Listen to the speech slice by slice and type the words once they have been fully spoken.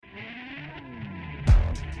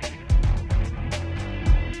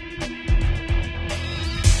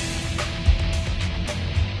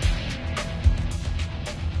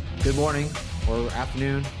good morning or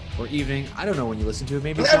afternoon or evening. I don't know when you listen to it.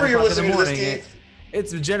 Maybe whenever it's you're 1 o'clock in listening the to this, morning. Keith,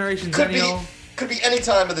 It's Generation could Zennial. be any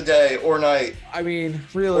time of the day or night, I mean,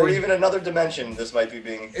 really. or even another dimension. This might be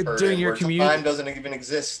being heard During in your where commute. time doesn't even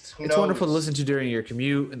exist. Who It's knows? wonderful to listen to during your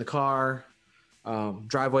commute in the car,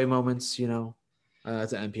 driveway moments.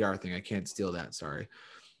 That's an NPR thing. I can't steal that. Sorry.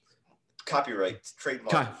 Copyright,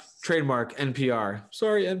 trademark. Trademark NPR.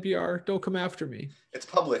 Sorry, NPR. Don't come after me. It's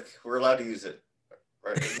public. We're allowed to use it.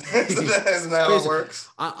 Right? Isn't that how it works?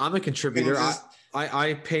 I'm a contributor.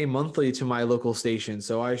 I pay monthly to my local station,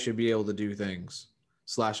 so I should be able to do things.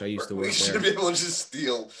 I used to work there. We should be able to just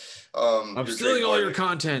steal. I'm stealing all your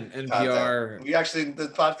content, NPR. We actually, the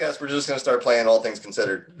podcast, we're just going to start playing All Things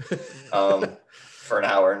Considered for an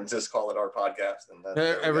hour and just call it our podcast. And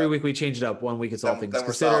then every week we change it up. 1 week it's All Things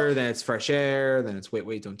Considered, then it's Fresh Air, then it's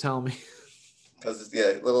Wait, Don't Tell Me. Because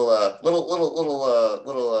little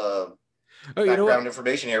background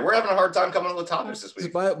information here. We're having a hard time coming up with topics this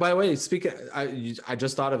week. By the way, speaking, I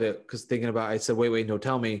just thought of it because thinking about, I said, wait, don't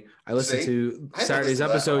tell me. I listened to Saturday's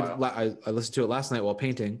episode. I listened to it last night while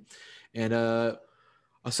painting, and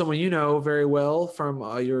someone you know very well from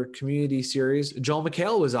your community series, Joel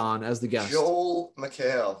McHale, was on as the guest. Joel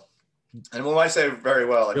McHale. And when I say very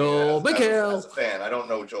well, I Joel mean, McHale. As a fan, I don't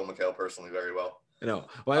know Joel McHale personally very well. No,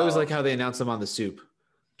 well, I always like how they announce him on the Soup.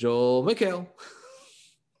 Joel McHale.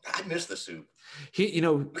 I miss the Soup. We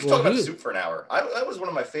talked about the Soup for an hour. That was one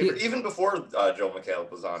of my favorite, even before Joel McHale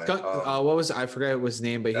was on it. I forget what his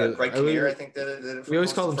name, but Greg Kinnear, I think did it. We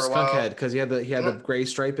always called him Skunkhead because he had the gray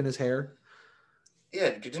stripe in his hair.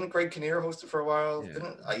 Yeah, didn't Greg Kinnear host it for a while? Yeah.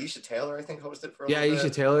 Didn't Aisha Taylor, I think, host it for a little bit? Yeah,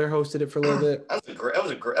 Aisha Taylor hosted it for a little bit. That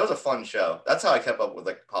was a fun show. That's how I kept up with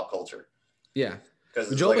like pop culture. Yeah,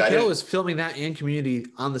 because Joel McHale was filming that and Community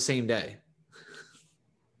on the same day.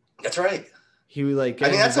 That's right. He was like,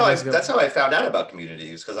 that's how I found out about Community,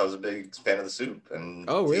 because I was a big fan of the Soup, and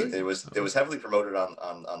oh really? It was heavily promoted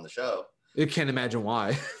on the show. You can't imagine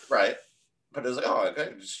why. Right. But it was like, oh,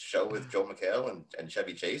 okay, just show with Joel McHale and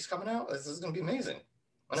Chevy Chase coming out. This is going to be amazing.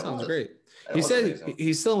 Sounds great. He said amazing.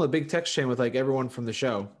 He's still in a big text chain with like everyone from the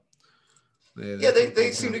show.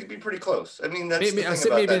 They seem to be pretty close. I mean, that's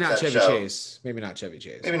maybe not Chevy Chase. Maybe not Chevy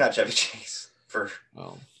Chase. Maybe not Chevy Chase for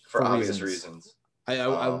obvious reasons.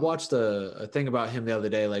 I watched a thing about him the other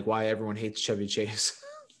day, like why everyone hates Chevy Chase.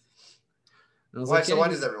 Why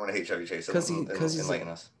does everyone hate Chevy Chase?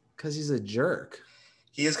 Because he's a jerk.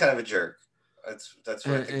 He is kind of a jerk. That's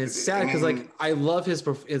right. And it's sad because like I love his.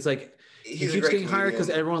 It's like he keeps getting hired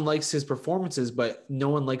because everyone likes his performances, but no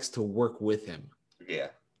one likes to work with him. Yeah.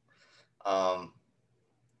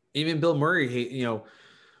 Even Bill Murray, Yeah,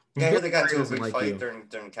 they got into a big fight during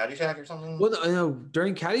Caddyshack or something. Well, no,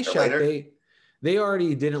 during Caddyshack, they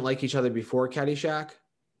already didn't like each other before Caddyshack,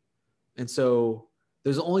 and so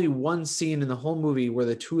there's only one scene in the whole movie where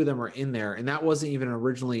the two of them are in there, and that wasn't even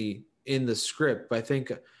originally in the script. But I think,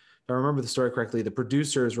 if I remember the story correctly, the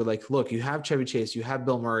producers were like, "Look, you have Chevy Chase, you have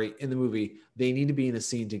Bill Murray in the movie. They need to be in a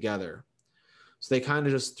scene together." So they kind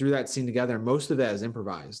of just threw that scene together, and most of that is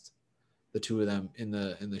improvised. The two of them in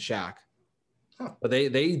the shack, but they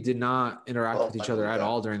did not interact with each other at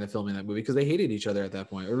all during the filming of that movie because they hated each other at that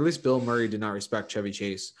point, or at least Bill Murray did not respect Chevy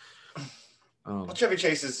Chase. Chevy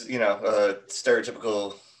Chase is a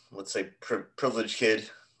stereotypical, let's say, privileged kid.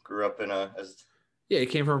 Grew up in he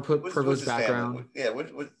came from a privileged background.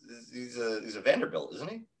 He's a Vanderbilt, isn't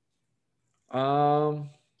he?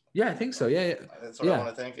 Yeah, I think so. Yeah. That's what I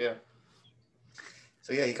want to think. Yeah.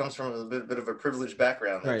 So he comes from a bit of a privileged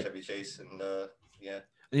background, right. Chevy Chase, and And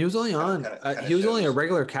he was only only a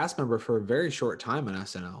regular cast member for a very short time on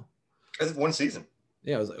SNL. I think one season.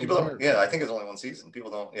 Yeah, it was. I think it's only one season. People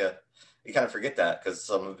don't. Yeah, you kind of forget that because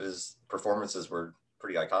some of his performances were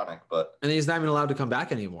pretty iconic. And he's not even allowed to come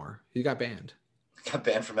back anymore. He got banned. Got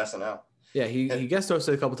banned from SNL. Yeah, he guest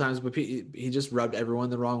hosted a couple times, but he just rubbed everyone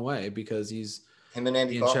the wrong way because he's him and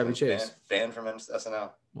Andy Kaufman, Chevy Chase banned from SNL.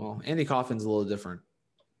 Well, Andy Kaufman's a little different.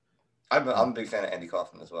 I'm a big fan of Andy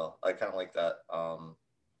Kaufman as well. I kind of like that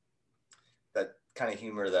that kind of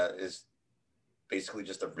humor that is basically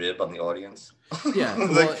just a rib on the audience. Yeah,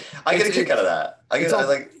 I get a kick out of that. I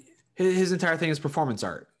like his entire thing is performance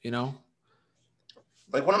art.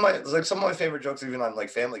 Like some of my favorite jokes, even on like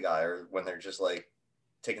Family Guy, are when they're just like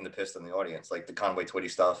taking the piss on the audience, like the Conway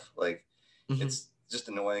Twitty stuff. Like it's just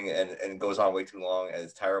annoying and it goes on way too long and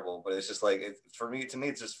it's terrible. But it's just like to me,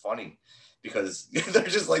 it's just funny. Because they're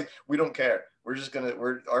just like, we don't care. We're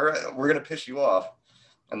gonna piss you off,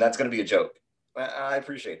 and that's gonna be a joke. I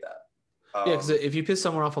appreciate that. Because if you piss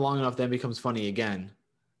someone off long enough, then it becomes funny again.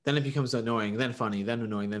 Then it becomes annoying, then funny, then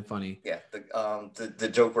annoying, then funny. Yeah, the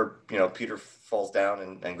joke where Peter falls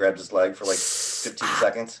down and grabs his leg for like 15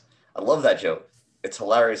 seconds. I love that joke. It's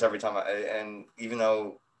hilarious every time. And even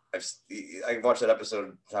though I watched that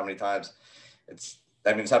episode how many times, it's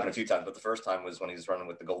happened a few times, but the first time was when he was running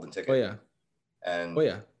with the golden ticket. Oh yeah. And oh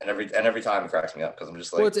yeah. And every time it cracks me up because I'm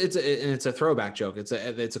just like, well, it's a throwback joke. It's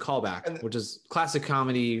a callback, which is classic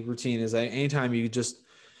comedy routine. Is that anytime you just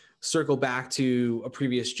circle back to a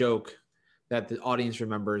previous joke that the audience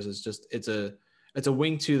remembers, is just it's a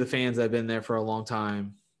wink to the fans that have been there for a long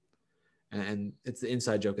time, and it's the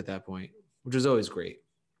inside joke at that point, which is always great.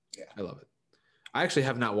 Yeah, I love it. I actually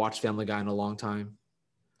have not watched Family Guy in a long time.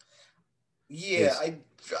 Yeah,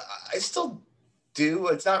 I still do.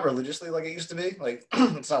 It's not religiously like it used to be. Like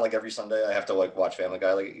it's not like every Sunday I have to like watch Family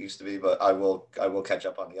Guy like it used to be, but I will catch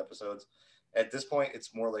up on the episodes. At this point,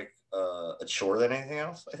 it's more like a chore than anything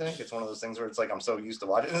else. I think it's one of those things where it's like I'm so used to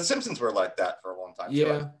watching. And The Simpsons were like that for a long time. Yeah.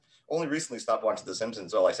 Too. I only recently stopped watching The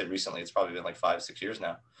Simpsons. Well, I said recently. It's probably been like 5-6 years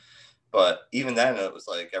now. But even then, it was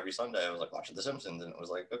like every Sunday I was like watching The Simpsons, and it was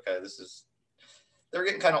like, okay, they're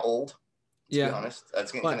getting kind of old. To be honest, it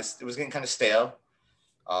was getting kind of stale.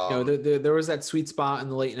 There was that sweet spot in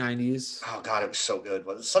the late 90s. Oh God, it was so good.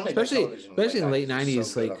 Well, Sunday night television, especially in the late 90s,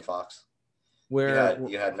 so like on Fox, where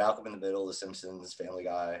you had Malcolm in the Middle, The Simpsons, Family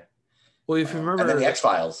Guy. Well, if you remember, and then the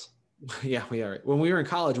X-Files. Yeah, right. When we were in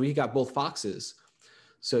college, we got both Foxes.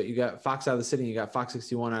 So you got Fox out of the city, you got Fox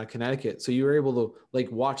 61 out of Connecticut. So you were able to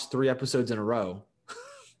like watch 3 episodes in a row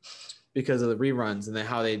because of the reruns and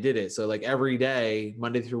how they did it. So like every day,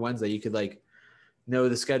 Monday through Wednesday, you could like know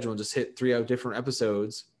the schedule and just hit 3 different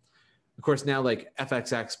episodes. Of course, now like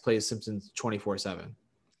FXX plays Simpsons 24/7.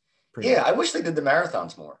 Yeah, I wish they did the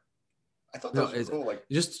marathons more. I thought those were cool. Like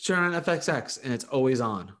just turn on FXX and it's always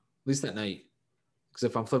on, at least at night. Because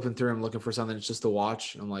if I'm flipping through, I'm looking for something it's just to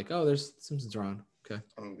watch. I'm like, oh, there's Simpsons are on. Okay.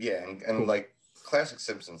 Yeah, and cool. Like classic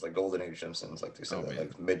Simpsons, like Golden Age Simpsons, like they said,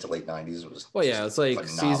 like mid to late 90s was. Well, yeah, it's like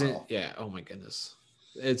phenomenal. Season. Yeah. Oh my goodness.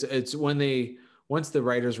 It's when once the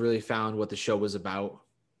writers really found what the show was about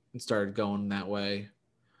and started going that way.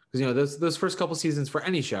 Because those first couple seasons for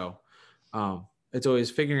any show, it's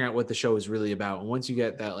always figuring out what the show is really about. And once you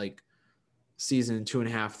get that like season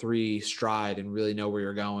 2.5, 3 stride and really know where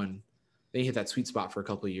you're going, then you hit that sweet spot for a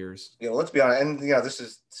couple of years. Yeah, let's be honest, and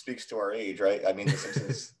this speaks to our age, right? I mean, The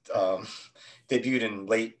Simpsons debuted in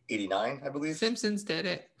late '89, I believe. Simpsons did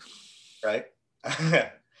it, right?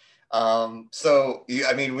 So we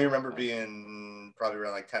remember being probably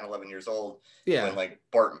around like 10, 11 years old. Yeah. When like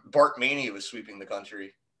Bart Mania was sweeping the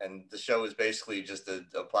country, and the show is basically just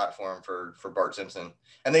a platform for Bart Simpson,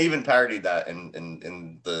 and they even parodied that in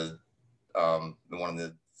the in one of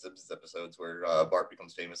the Simpsons episodes where Bart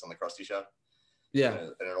becomes famous on the Krusty Show. Yeah,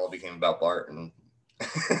 and it all became about Bart. And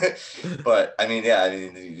but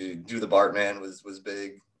Do the Bartman was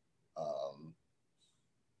big.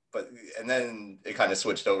 But and then it kind of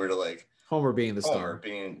switched over to like Homer being the star,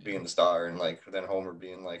 being the star, and like then Homer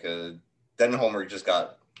being like then Homer just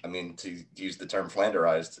got, to use the term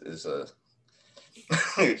Flanderized is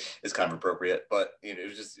is kind of appropriate, but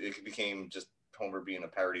it became just Homer being a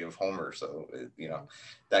parody of Homer, so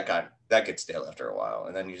that gets stale after a while,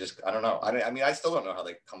 and then I don't know. I still don't know how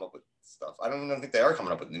they come up with stuff. I don't even think they are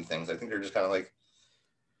coming up with new things. I think they're just kind of like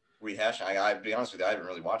rehashing. I'd be honest with you, I haven't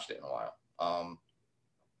really watched it in a while.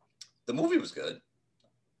 The movie was good.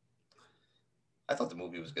 I thought the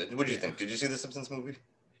movie was good. What did you think? Did you see the Simpsons movie?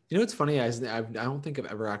 It's funny. I don't think I've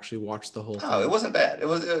ever actually watched the whole thing. Oh, it wasn't bad. It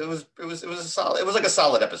was a solid. It was like a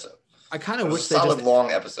solid episode. I kind of wish they solid long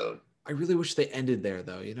episode. I really wish they ended there,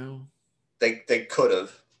 though. They could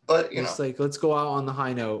have, but it's like, let's go out on the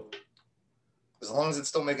high note. As long as it's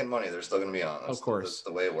still making money, they're still going to be on. Of course, that's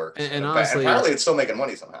the way it works. And honestly, apparently, it's still making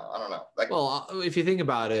money somehow. I don't know. Well, if you think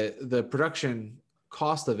about it, the production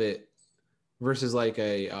cost of it versus like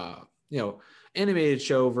a animated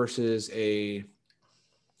show versus a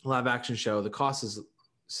live action show, the cost is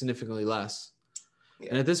significantly less. Yeah.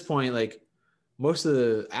 And at this point, like most of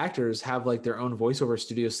the actors have like their own voiceover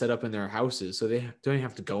studios set up in their houses, so they don't even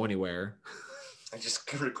have to go anywhere. I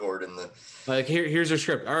just record in the like here's your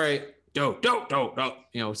script. All right, don't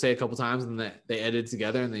say a couple times, and then they edit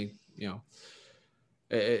together, and they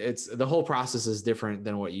it's the whole process is different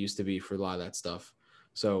than what used to be for a lot of that stuff.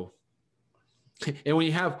 So, and when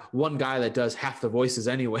you have one guy that does half the voices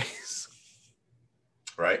anyways,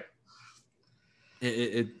 right?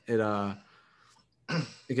 It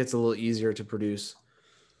gets a little easier to produce.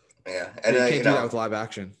 Yeah, and you can't do that with live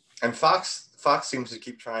action. And Fox seems to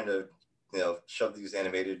keep trying to shove these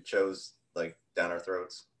animated shows like down our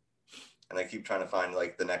throats, and they keep trying to find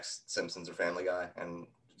like the next Simpsons or Family Guy, and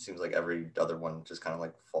seems like every other one just kind of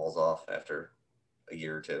like falls off after a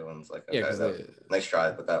year or two, and it's like, Yeah, okay, nice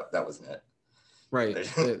try, but that wasn't it. Right.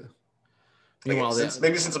 Meanwhile,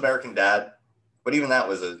 maybe since American Dad, but even that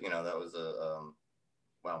was a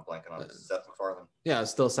wow, I'm blanking on Seth MacFarlane. Yeah,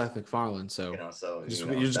 it's still Seth MacFarlane. So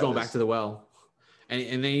you're just going back to the well,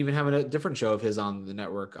 and they even have a different show of his on the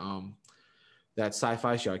network. That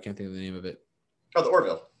sci-fi show, I can't think of the name of it. Oh, the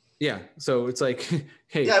Orville. Yeah, so it's like,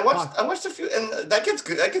 hey, yeah, I watched a few, and that gets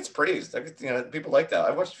good. That gets praised. People like that.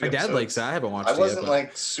 I watched a few. My dad likes that. I haven't watched it. I wasn't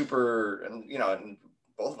like super, and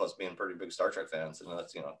both of us being pretty big Star Trek fans, and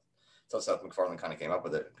that's so Seth MacFarlane kind of came up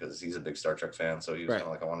with it because he's a big Star Trek fan. So he was kind of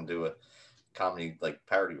like, I want to do a comedy like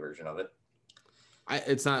parody version of it. I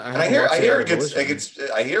hear it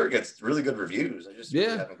gets really good reviews. I just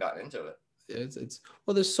really haven't gotten into it. It's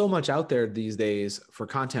well, there's so much out there these days for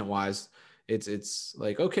content wise. It's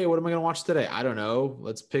like, okay, what am I going to watch today? I don't know.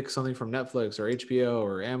 Let's pick something from Netflix or HBO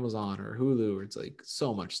or Amazon or Hulu. Or it's like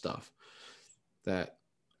so much stuff that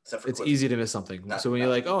it's easy to miss something. So when you're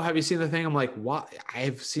like, oh, have you seen the thing? I'm like, what?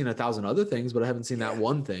 I've seen 1,000 other things, but I haven't seen that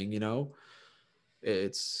one thing,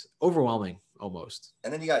 It's overwhelming almost.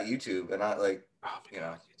 And then you got YouTube, and I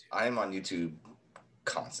am on YouTube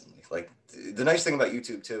constantly. Like the nice thing about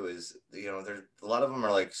YouTube too is, there's a lot of them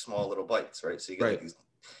are like small little bites, right? So you get like these,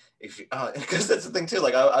 because that's the thing too.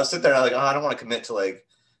 Like I'll sit there and I'm like, I don't want to commit to like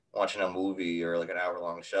watching a movie or like an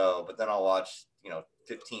hour-long show, but then I'll watch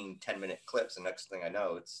 15 10-minute clips, and next thing I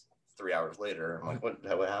know, it's 3 hours later. I'm like,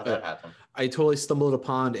 how did that happen? I totally stumbled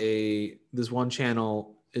upon this one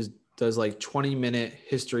channel does like 20-minute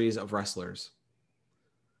histories of wrestlers.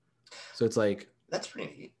 So it's like, that's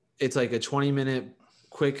pretty neat. It's like a 20-minute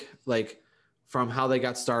quick, like from how they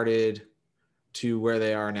got started to where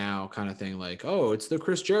they are now kind of thing. Like, oh, it's the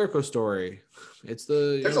Chris Jericho story. There's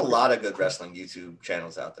a lot of good wrestling YouTube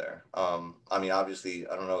channels out there. Obviously,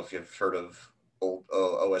 I don't know if you've heard of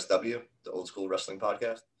OSW, the Old School Wrestling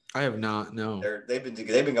Podcast. I have not. No. They've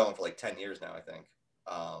been going for like 10 years now, I think.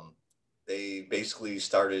 They basically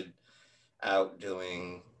started out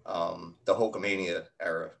doing the Hulkamania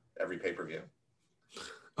era every pay-per-view.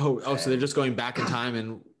 So they're just going back in time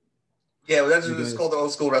and. Yeah, well, it's called the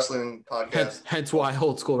Old School Wrestling Podcast. Hence why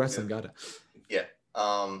Old School Wrestling got it. Yeah,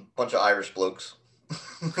 bunch of Irish blokes.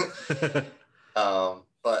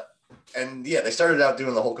 They started out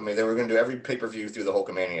doing the Hulkamania. They were going to do every pay-per-view through the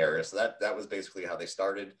Hulkamania era. So that was basically how they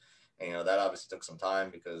started. And that obviously took some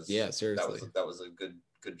time because seriously, that was a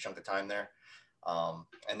good chunk of time there.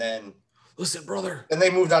 And then listen, brother. And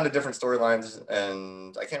they moved on to different storylines,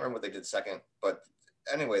 and I can't remember what they did second, but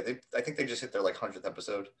anyway, I think they just hit their like 100th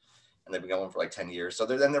episode, and they've been going for like 10 years. So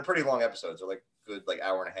they're pretty long episodes. They're like good, like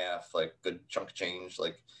hour and a half, like good chunk of change,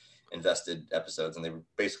 like invested episodes. And they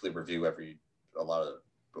basically review a lot of,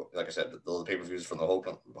 like I said, the pay-per-views from the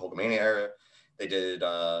Hulkamania era. They did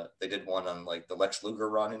one on like the Lex Luger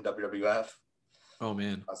run in WWF. Oh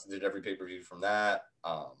man. Also did every pay-per-view from that.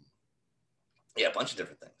 A bunch of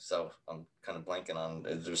different things. So I'm kind of blanking on,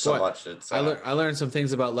 there's so much. I learned some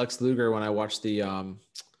things about Lex Luger when I watched the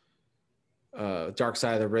Dark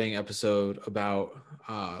Side of the Ring episode about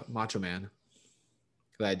Macho Man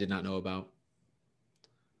that I did not know about.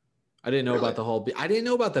 I didn't know about I didn't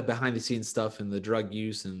know about the behind the scenes stuff and the drug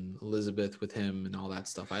use and Elizabeth with him and all that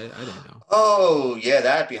stuff. I didn't know. Oh yeah,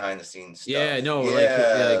 that behind the scenes stuff. Yeah, no,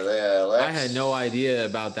 I had no idea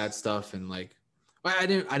about that stuff, and like I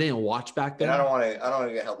didn't watch back then. And I don't want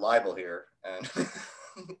to get held liable here, and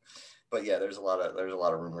but yeah, there's a lot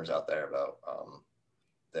of rumors out there about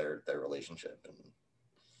their relationship, and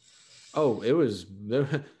it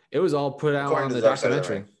was all put out on the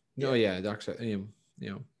documentary. No, yeah,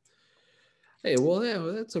 Hey, well, yeah,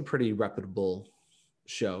 that's a pretty reputable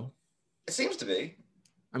show. It seems to be.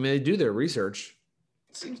 I mean, they do their research.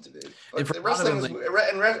 It seems to be. But but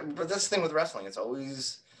that's the thing with wrestling. It's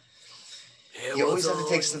always you always have to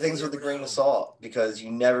take some things with a grain of salt because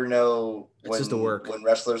you never know when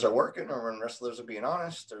wrestlers are working or when wrestlers are being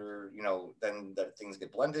honest, or then that things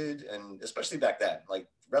get blended. And especially back then, like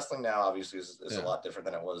wrestling now obviously is a lot different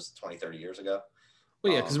than it was 20, 30 years ago.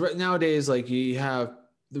 Well, yeah, because nowadays, like you have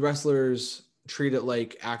the wrestlers treat it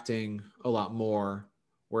like acting a lot more,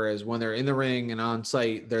 whereas when they're in the ring and on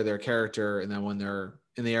site, they're their character, and then when they're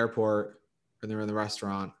in the airport and they're in the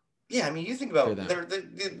restaurant. Yeah, I mean, you think about they're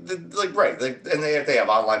like right, and they have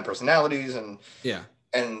online personalities, and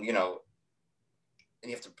and you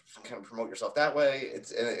have to kind of promote yourself that way.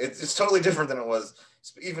 It's totally different than it was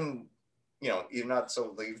even not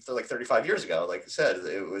so like 35 years ago. Like I said,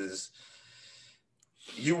 it was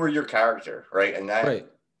you were your character, right, and that. Right.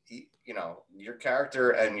 Your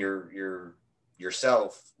character and your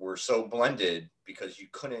yourself were so blended because you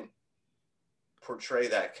couldn't portray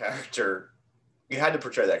that character. You had to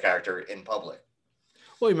portray that character in public.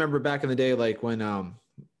 Well, you remember back in the day, like when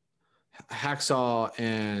Hacksaw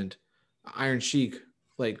and Iron Sheik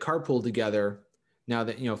like carpooled together. Now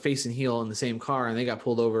that, face and heel in the same car, and they got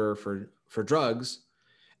pulled over for drugs,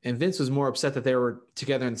 and Vince was more upset that they were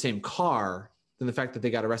together in the same car than the fact that they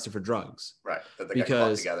got arrested for drugs. Right. That they got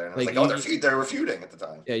caught together, and it was like, they were feuding at the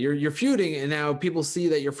time. Yeah, you're feuding, and now people see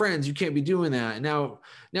that you're friends. You can't be doing that. And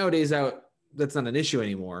nowadays that's not an issue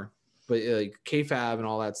anymore. But like kayfabe and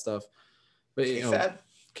all that stuff. But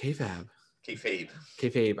Kayfabe? Kayfabe.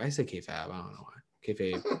 Kayfabe. I say kayfabe. I don't know why.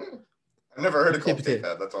 Kayfabe. I've never heard it called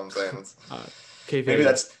kayfabe. That's what I'm saying. It's, kayfabe.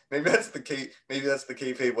 Maybe that's the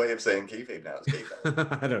kayfabe way of saying kayfabe now. Is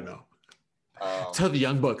kayfabe. I don't know. That's how the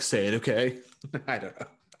Young Bucks say it. Okay. I don't know.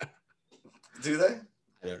 Do they?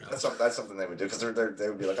 I don't know. That's something they would do, because they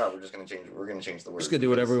would be like, oh, we're just gonna change. We're gonna change the word. We're just gonna do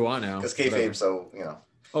whatever we want now. Because kayfabe, so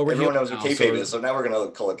we're everyone knows what kayfabe is. So now we're gonna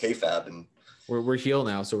call it kayfabe, and we're heel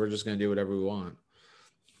now, so we're just gonna do whatever we want.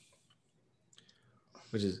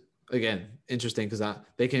 Which is, again, interesting, because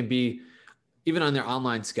they can be, even on their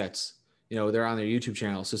online skets, they're on their YouTube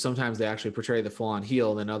channel. So sometimes they actually portray the full-on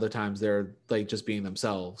heel, and other times they're like just being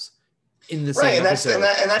themselves in the same episode.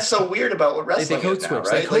 And that's so weird about what wrestling is now,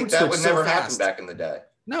 right? Like that would never happen back in the day.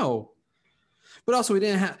 No, but also we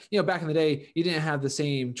didn't have, back in the day, you didn't have the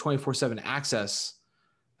same 24/7 access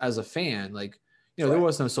as a fan. Like, there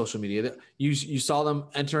was no social media. You saw them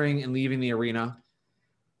entering and leaving the arena,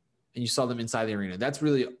 and you saw them inside the arena. That's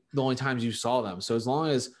really the only times you saw them. So as long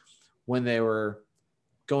as when they were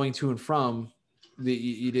going to and from,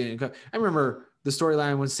 you didn't. I remember the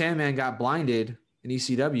storyline when Sandman got blinded in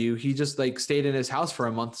ECW. He just like stayed in his house for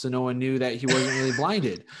a month, so no one knew that he wasn't really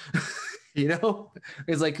blinded.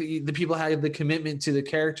 It's like the people had the commitment to the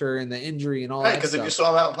character and the injury and all that. Because if you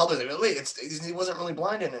saw him out in public, they'd be like, wait, he wasn't really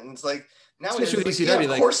blinded, and it's like. Now it's like,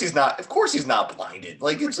 ECW, of course he's not. Of course he's not blinded.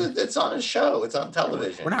 Like it's on his show. It's on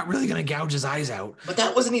television. We're not really gonna gouge his eyes out. But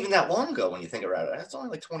that wasn't even that long ago when you think about it. That's only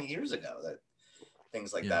like 20 years ago that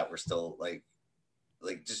things like that were still like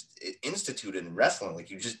just instituted in wrestling. Like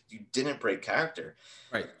you didn't break character,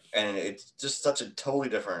 right? And it's just such a totally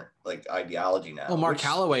different like ideology now. Well, Mark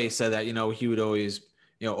Calloway said that he would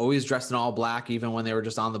always dressed in all black even when they were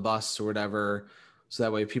just on the bus or whatever. So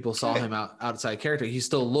that way people saw him outside character. He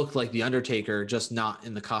still looked like The Undertaker, just not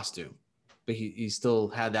in the costume. But he still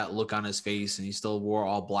had that look on his face, and he still wore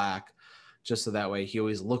all black, just so that way he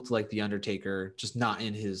always looked like The Undertaker, just not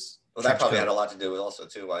in his. Well, that probably had a lot to do with also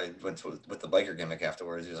too. I went with the biker gimmick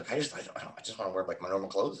afterwards. He was like, I just want to wear like my normal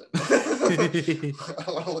clothes. I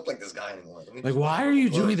don't want to look like this guy anymore. Like, why are you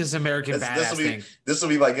doing this American badass thing? This will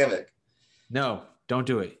be my gimmick. No, don't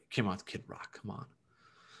do it. Come on, Kid Rock. Come on.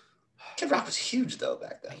 Kid Rock was huge though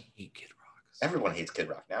back then. I hate Kid Rock. Everyone hates Kid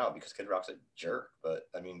Rock now because Kid Rock's a jerk. But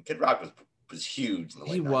I mean, Kid Rock was huge in the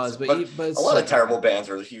late 90s. But a lot of terrible bands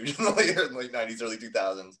were huge in the late 90s, early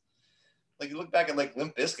 2000s. Like you look back at like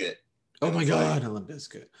Limp Bizkit. Oh my God, Limp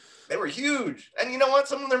Bizkit. They were huge, and you know what?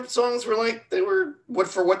 Some of their songs were like they were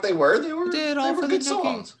they were good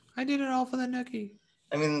songs. I did it all for the nookie.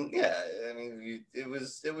 I mean, yeah. I mean, it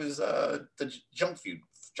was the junk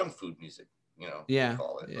food music.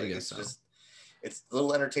 Call it. Like, it's just it's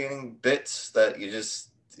little entertaining bits that you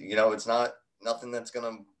just it's not nothing that's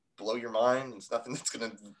gonna blow your mind. It's nothing that's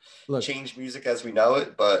gonna change music as we know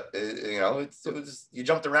it. But it was you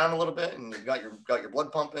jumped around a little bit and you got your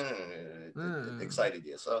blood pumping and it excited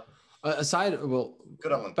you. So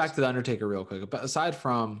good on back to the Undertaker real quick. But aside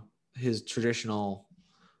from his traditional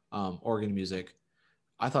organ music,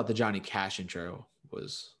 I thought the Johnny Cash intro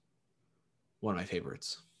was one of my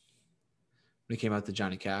favorites. When he came out to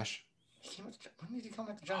Johnny Cash. When did he come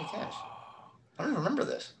out to Johnny Cash? I don't remember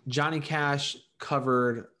this. Johnny Cash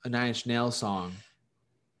covered a Nine Inch Nails song.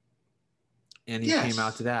 And he came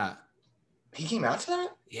out to that. He came out to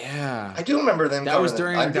that? Yeah. I do remember them. That was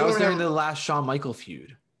during the last Shawn Michael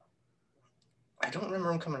feud. I don't remember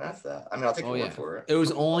him coming out to that. I mean, I'll take your word for it. It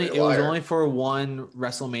was only for one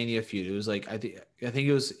WrestleMania feud. It was like I think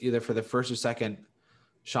it was either for the first or second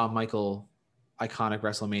Shawn Michael iconic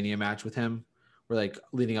WrestleMania match with him. Where like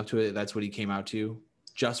leading up to it, that's what he came out to.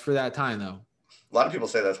 Just for that time, though. A lot of people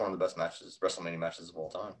say that's one of the best WrestleMania matches of all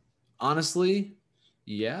time. Honestly,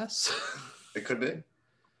 yes. It could be.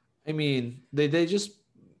 I mean, they just,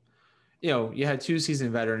 you had two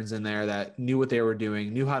seasoned veterans in there that knew what they were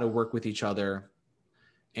doing, knew how to work with each other,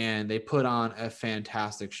 and they put on a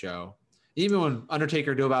fantastic show. Even when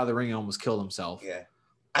Undertaker dove out of the ring and almost killed himself. Yeah.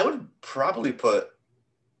 I would probably put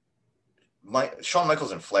Shawn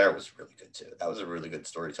Michaels and Flair was really good too. That was a really good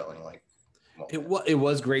storytelling moment. It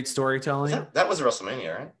was great storytelling. That was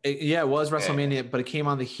WrestleMania, right? It was WrestleMania, but it came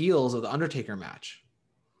on the heels of the Undertaker match.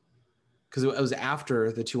 Because it was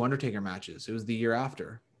after the 2 Undertaker matches. It was the year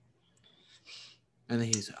after. And then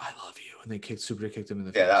he said, "I love you," and they kicked him in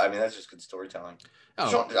the face. Yeah, that's just good storytelling. Oh.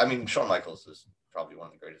 Shawn Michaels is probably one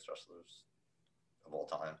of the greatest wrestlers of all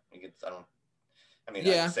time.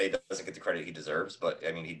 I'd say he doesn't get the credit he deserves, but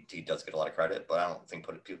I mean, he does get a lot of credit. But I don't think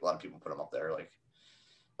a lot of people put him up there like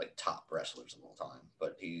top wrestlers of all time.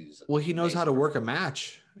 But he knows how to work a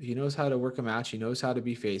match. He knows how to work a match. He knows how to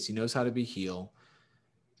be face. He knows how to be heel.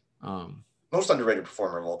 Most underrated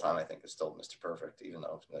performer of all time, I think, is still Mr. Perfect, even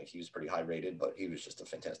though he was pretty high rated, but he was just a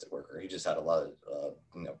fantastic worker. He just had a lot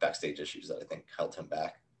of backstage issues that I think held him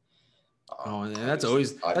back. And that's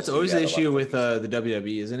always the issue with the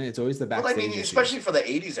WWE, isn't it? It's always the backstage. Especially for the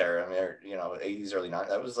 '80s era. 80s, early '90s.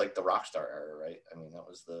 That was like the rock star era, right? I mean, that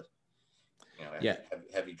was the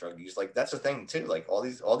heavy drug use. Like that's the thing too. Like all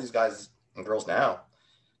these guys and girls now,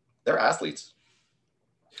 they're athletes.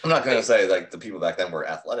 I'm not going to say like the people back then were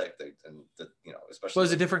athletic, especially. Well, it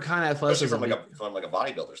was a different kind of athleticism from a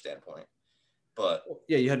bodybuilder standpoint. But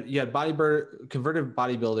yeah, you had converted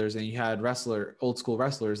bodybuilders, and you had old school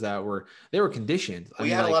wrestlers that were conditioned.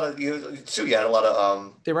 You had a lot of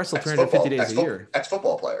they wrestled 350 days a year.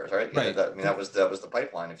 Ex-football players, right? Right. That was the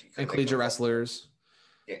pipeline. If you and collegiate wrestlers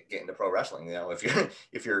get into pro wrestling, if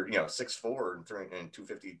you're 6'4" and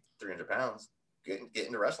 250, 300 pounds, get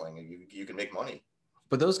into wrestling, you can make money.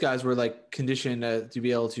 But those guys were like conditioned to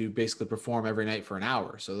be able to basically perform every night for an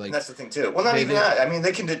hour. So like, and that's the thing too. Well, not even that. I mean,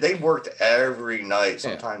 they worked every night,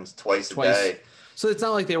 sometimes twice a day. So it's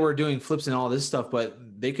not like they were doing flips and all this stuff, but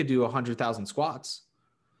they could do 100,000 squats.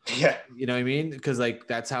 Yeah. You know what I mean? Because like,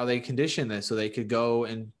 that's how they condition this. So they could go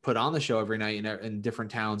and put on the show every night in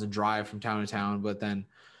different towns and drive from town to town. But then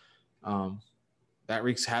that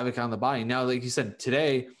wreaks havoc on the body. Now, like you said,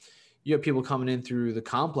 today, you have people coming in through the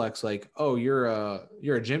complex like, oh, you're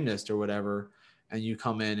a gymnast or whatever, and you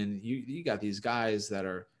come in and you got these guys that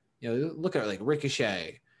are, look at like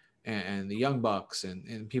Ricochet and the Young Bucks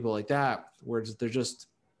and people like that, where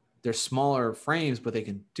they're smaller frames, but they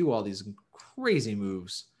can do all these crazy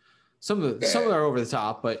moves. Some of them are over the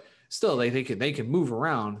top, but still they can move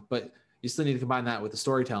around, but you still need to combine that with the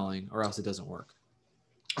storytelling or else it doesn't work.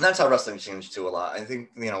 And that's how wrestling changed too a lot. I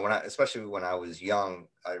think, especially when I was young,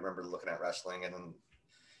 I remember looking at wrestling and,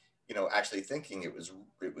 actually thinking it was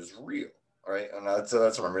real. Right. And that's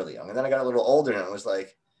when I'm really young. And then I got a little older and it was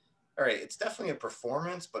like, all right, it's definitely a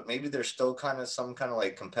performance, but maybe there's still kind of some kind of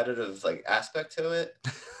like competitive like aspect to it.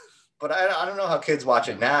 But I don't know how kids watch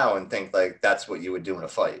it now and think like that's what you would do in a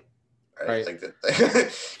fight. Right. Like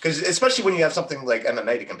because especially when you have something like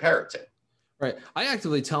MMA to compare it to. Right. I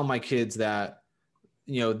actively tell my kids that,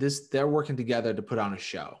 they're working together to put on a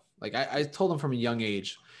show. Like I told them from a young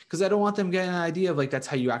age, because I don't want them getting an idea of like, that's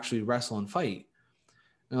how you actually wrestle and fight.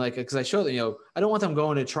 And like, because I show them, I don't want them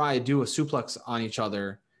going to try to do a suplex on each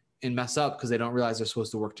other and mess up because they don't realize they're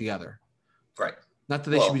supposed to work together. Right. Not that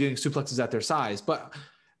they should be doing suplexes at their size, but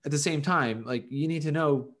at the same time, like you need to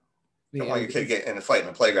know. You don't want your kid get in a fight in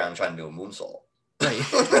the playground trying to do a moonsault. Right.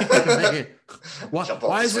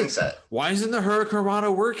 Why isn't the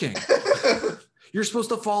Hurricanrana working? You're supposed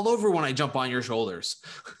to fall over when I jump on your shoulders.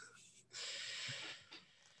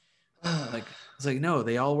 It's like, no,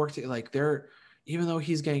 they all work like even though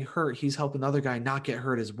he's getting hurt, he's helping the other guy not get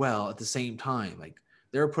hurt as well at the same time. Like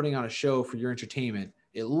they're putting on a show for your entertainment.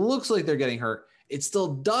 It looks like they're getting hurt. It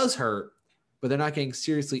still does hurt, but they're not getting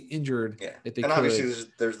seriously injured. Yeah. And obviously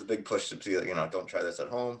there's the big push to see that, don't try this at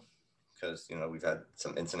home. Because, we've had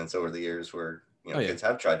some incidents over the years where, kids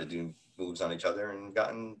have tried to do moves on each other and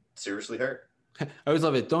gotten seriously hurt. I always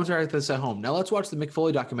love it. Don't try this at home. Now let's watch the Mick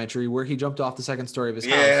Foley documentary where he jumped off the second story of his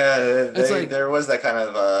house. Yeah, there was that kind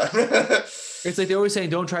of. It's like they're always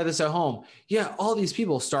saying, "Don't try this at home." Yeah, all these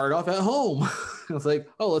people started off at home. It's like,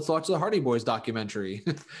 oh, let's watch the Hardy Boys documentary,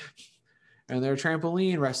 and their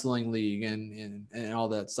trampoline wrestling league and all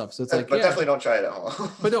that stuff. So it's like, definitely don't try it at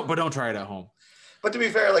home. but don't try it at home. But to be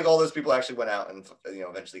fair, like all those people actually went out and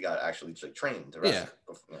eventually got actually trained to wrestle.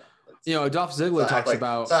 Yeah. Dolph Ziggler talks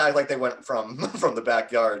about. It's not like they went from the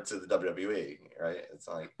backyard to the WWE, right? It's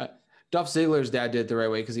like Dolph Ziggler's dad did it the right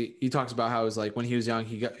way because he talks about how it was like when he was young,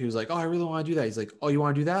 he was like, oh, I really want to do that. He's like, oh, you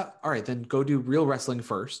want to do that? All right, then go do real wrestling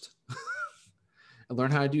first, and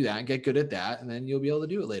learn how to do that and get good at that, and then you'll be able to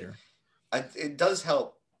do it later. It does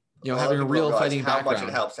help. Having a real fighting background. How much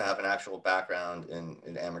it helps to have an actual background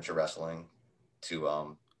in amateur wrestling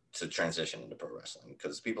to transition into pro wrestling,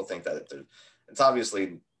 because people think that it's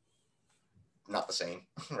obviously not the same,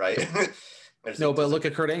 right? No, but look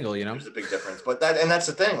at Kurt Angle, you know, there's a big difference. But that's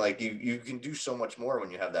the thing. Like you can do so much more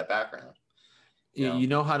when you have that background. You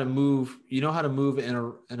know how to move. You know how to move in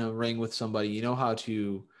a ring with somebody. You know how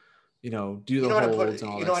to, do the holds and all that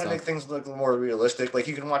stuff. You know how to make things look more realistic. Like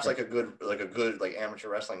you can watch like a good amateur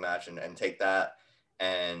wrestling match and take that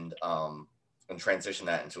and transition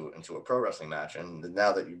that into a pro wrestling match. And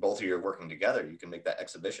now that both of you are working together, you can make that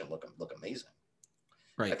exhibition look amazing.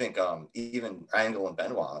 Right. I think even Angle and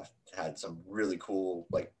Benoit had some really cool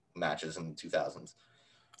like matches in the 2000s.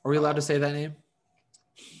 Are we allowed to say that name?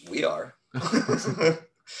 We are.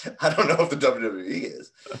 I don't know if the WWE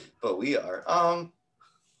is, but we are. I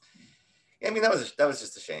mean, that was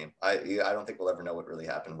just a shame. I don't think we'll ever know what really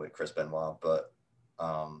happened with Chris Benoit, but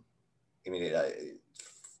I mean,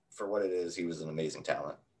 for what it is, he was an amazing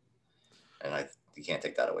talent, and you can't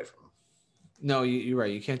take that away from him. No, you're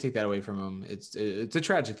right. You can't take that away from him. It's a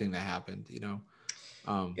tragic thing that happened, and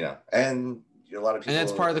a lot of people, and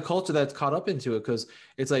that's part of the culture that's caught up into it, because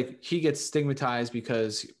it's like he gets stigmatized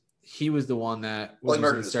because he was the one that was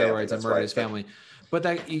using steroids and murdered his family, but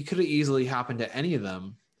that it could have easily happened to any of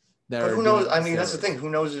them. But who knows? I mean, that's the thing. Who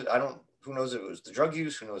knows it? Who knows if it was the drug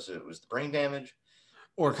use? Who knows if it was the brain damage?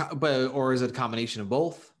 Or is it a combination of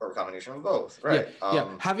both? Or a combination of both, right? Yeah.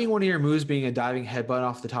 Having one of your moves being a diving headbutt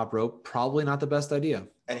off the top rope, probably not the best idea.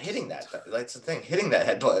 And hitting that's the thing. Hitting that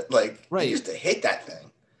headbutt, like, right. You used to hit that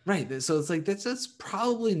thing. Right. So it's like, that's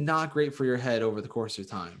probably not great for your head over the course of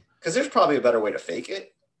time. Because there's probably a better way to fake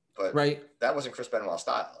it, but right. That wasn't Chris Benoit's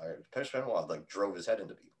style. Right? Chris Benoit like drove his head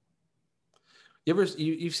into people.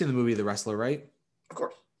 You've seen the movie The Wrestler, right? Of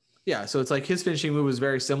course. Yeah, so it's like his finishing move was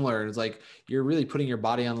very similar, and it's like you're really putting your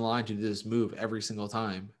body on the line to do this move every single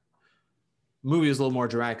time. The movie is a little more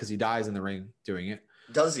dramatic because he dies in the ring doing it.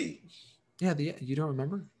 Does he? Yeah, you don't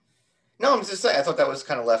remember? No, I'm just saying. I thought that was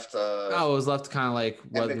kind of left. It was left kind of like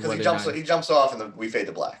because he jumps off and we fade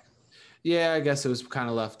to black. Yeah, I guess it was kind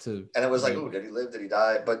of left to. And it was like, did he live? Did he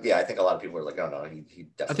die? But yeah, I think a lot of people were like, oh no, he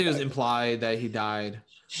definitely. I think it was implied that he died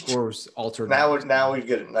or was altered. Now we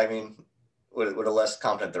get it. I mean. With a less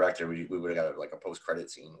competent director, we would have got a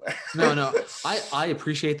post-credit scene. No. I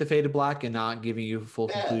appreciate the fade to black and not giving you a full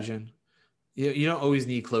conclusion. You don't always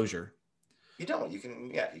need closure. You don't. You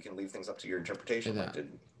can leave things up to your interpretation.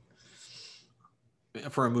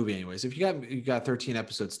 For a movie, anyways. If you got 13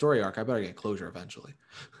 episode story arc, I better get closure eventually.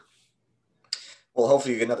 Well,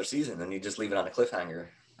 hopefully you get another season, and you just leave it on a cliffhanger.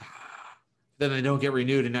 Then they don't get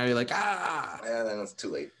renewed, and now you're like, Yeah, then it's too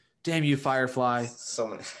late. Damn you, Firefly. So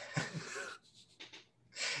many.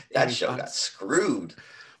 That show got screwed.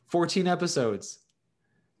 14 episodes.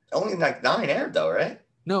 Only like 9 aired though, right?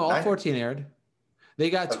 No, all 14 aired. They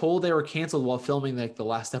got told they were canceled while filming like the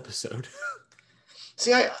last episode.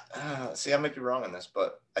 I might be wrong on this,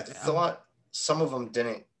 but I thought some of them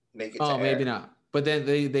didn't make it to air. Maybe not. But then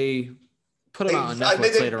they put them out on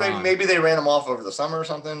Netflix later on. Maybe they ran them off over the summer or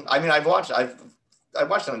something. I mean, I watched them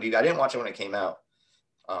on DVD. I didn't watch it when it came out.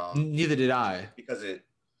 Neither did I. Because it,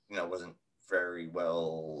 wasn't very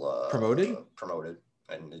well promoted,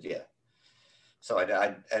 and yeah. So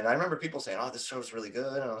I remember people saying, "Oh, this show's really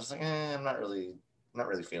good," and I was like, I'm not really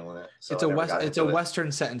feeling it. So it's a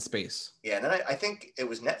Western set in space. Yeah, and then I think it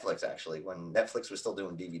was Netflix actually when Netflix was still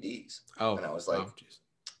doing DVDs. Oh, and I was like,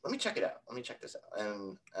 let me check it out. Let me check this out,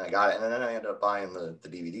 and I got it, and then I ended up buying the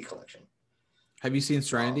DVD collection. Have you seen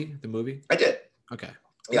Serenity, the movie? I did. Okay.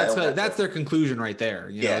 Yeah, that's their conclusion right there.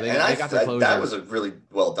 They got their closure. That was a really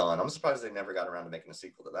well done. I'm surprised they never got around to making a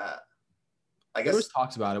sequel to that. I guess Bruce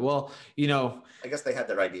talks about it. Well, I guess they had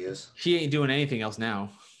their ideas. He ain't doing anything else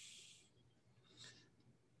now.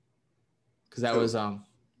 Because that was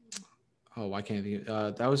why can't I think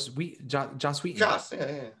that was Joss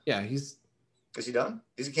Whedon. Yeah, is he done?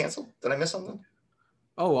 Is he canceled? Did I miss something?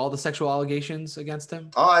 Oh, all the sexual allegations against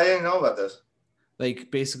him. Oh, I didn't know about this.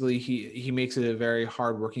 Like basically he makes it a very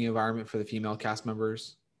hard working environment for the female cast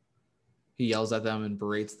members. He yells at them and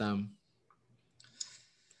berates them.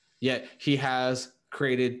 Yet he has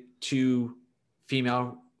created 2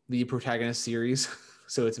 female lead protagonist series.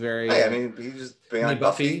 So it's very he just beyond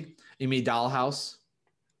Buffy. He made Dollhouse.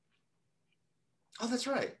 Oh, that's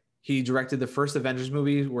right. He directed the first Avengers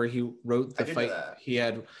movie where he wrote the fight. He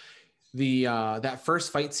had the that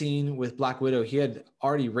first fight scene with Black Widow. He had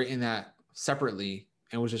already written that separately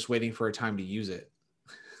and was just waiting for a time to use it.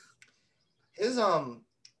 His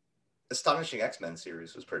Astonishing X-Men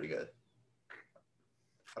series was pretty good.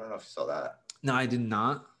 I don't know if you saw that. No, I did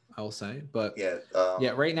not, I will say, but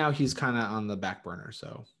right now he's kind of on the back burner,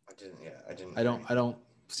 so I don't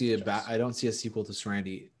see a sequel to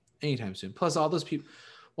Serenity anytime soon. Plus all those people,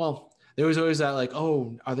 well, there was always that like,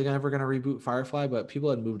 oh, are they ever going to reboot Firefly? But people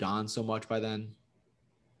had moved on so much by then.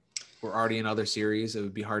 We're already in other series. It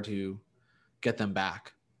would be hard to get them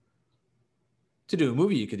back. To do a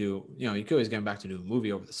movie, you could always get them back to do a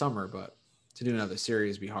movie over the summer, but to do another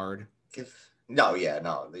series would be hard. No,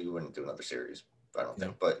 you wouldn't do another series, I don't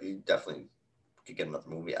think, but you definitely could get another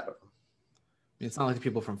movie out of them. It's not like the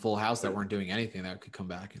people from Full House that weren't doing anything that could come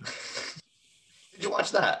back. Did you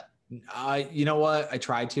watch that? You know what? I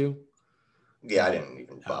tried to. Yeah, I didn't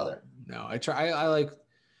even bother. No, I try.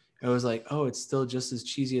 I was like, oh, it's still just as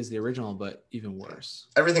cheesy as the original, but even worse.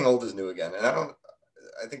 Everything old is new again, and I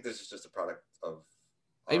think this is just a product of.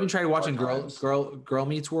 I even tried watching Girl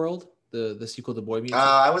Meets World, the sequel to Boy Meets World.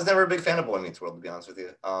 I was never a big fan of Boy Meets World, to be honest with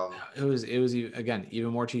you. It was again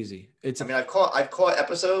even more cheesy. I've caught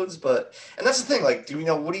episodes, and that's the thing. Like,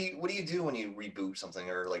 what do you do when you reboot something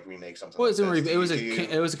or like remake something? Well, it was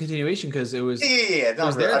a continuation because it was. Yeah. I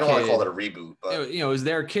don't want to call it a reboot, but it was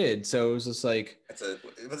their kid, so it was just like.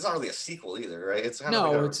 It's not really a sequel either, right? It's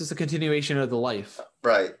it's just a continuation of the life.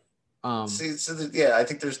 Right. I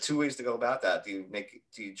think there's two ways to go about that. Do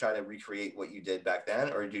you try to recreate what you did back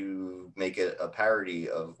then, or do you make it a parody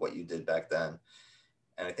of what you did back then?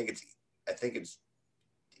 And I think it's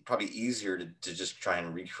probably easier to just try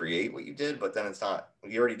and recreate what you did, but then it's not.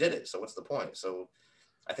 You already did it, so what's the point? So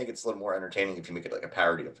I think it's a little more entertaining if you make it like a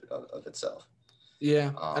parody of itself.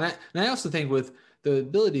 Yeah, and I also think with the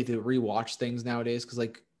ability to rewatch things nowadays, because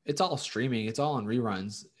like it's all streaming, it's all on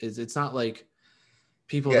reruns. It's not like.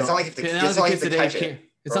 People it's not like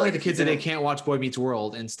the kids today can't watch Boy Meets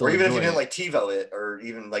World and still. Or even if you didn't like TiVo it, or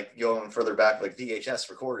even like going further back, like VHS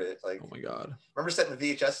record it. Like, oh my god! Remember setting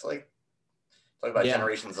the VHS like. Talk about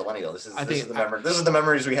generations millennial. This is the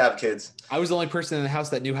memories we have, kids. I was the only person in the house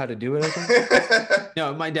that knew how to do it. I think.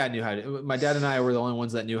 No, my dad knew how to. My dad and I were the only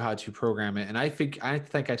ones that knew how to program it, and I think I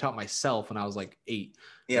taught myself when I was like 8.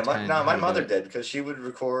 Yeah, my mother did because she would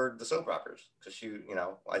record the soap operas because she,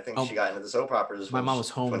 I think she got into the soap operas. My mom was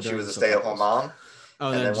home when she was a stay-at-home mom,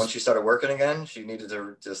 and then once she started working again, she needed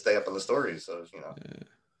to stay up on the stories. So Yeah.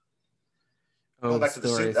 Going back to the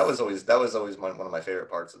Soup, that was always one of my favorite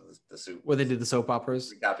parts of the Soup. Where they did the soap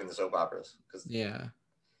operas. Recapping the soap operas. Yeah.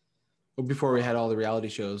 Well, before we had all the reality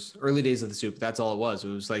shows, early days of the Soup, that's all it was. It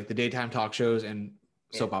was like the daytime talk shows and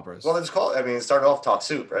soap operas. Well, it started off Talk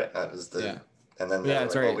Soup, right? That was and then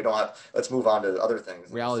that's right. We don't have. Let's move on to other things.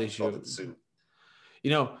 Reality show. Soup.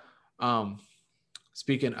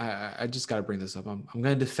 Speaking, I just got to bring this up. I'm going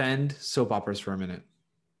to defend soap operas for a minute.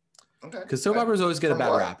 Okay. Because soap operas always get a bad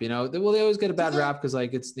rap, They always get a bad rap because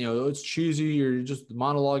like it's it's cheesy. You're just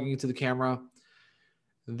monologuing to the camera.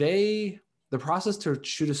 The process to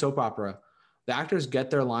shoot a soap opera, the actors get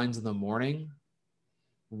their lines in the morning,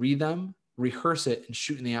 read them, rehearse it, and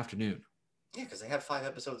shoot in the afternoon. Yeah, because they have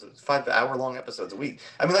 5 hour-long episodes a week.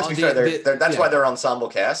 I mean, let's be fair. That's why they're ensemble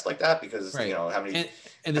cast like that because how many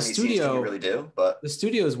and the studio can you really do? But the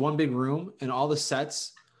studio is one big room, and all the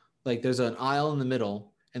sets, like there's an aisle in the middle.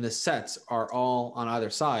 And the sets are all on either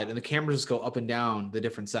side, and the cameras just go up and down the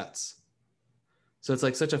different sets. So it's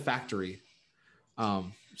like such a factory.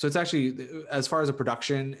 So it's actually, as far as a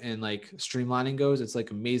production and like streamlining goes, it's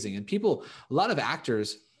like amazing. And a lot of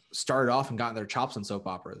actors started off and got their chops on soap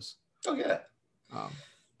operas. Oh yeah.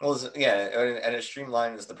 And as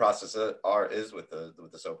streamlined as the process is with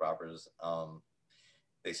the soap operas,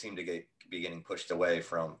 they seem to be getting pushed away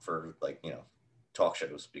for talk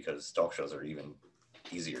shows because talk shows are even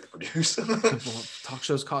easier to produce. Talk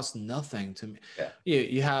shows cost nothing to me. Yeah.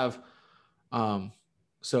 You have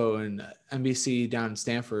so in NBC down in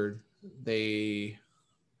Stanford, the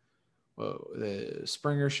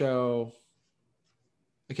Springer show.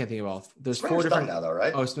 I can't think of all. There's Springer's 4 different done now though,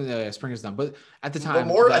 right? Oh, Springer's done, but at the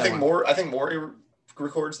time, I think Maury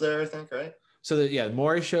records there. I think, right? So the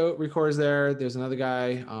Maury show records there. There's another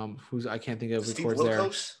guy who's I can't think of records there.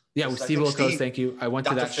 Yeah, with Steve Wilkos. Thank you. I went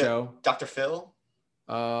to that show. Dr. Phil.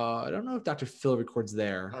 I don't know if Dr. Phil records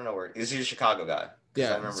there. I don't know where. Is he a Chicago guy?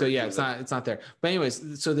 Yeah. So it's not there. But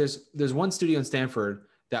anyways, so there's one studio in Stanford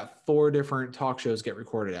that 4 different talk shows get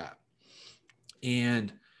recorded at,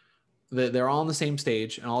 and they're all on the same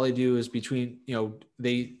stage, and all they do is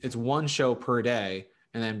it's one show per day,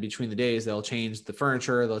 and then between the days they'll change the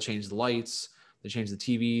furniture, they'll change the lights, they change the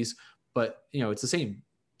TVs, but it's the same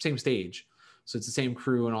stage. So it's the same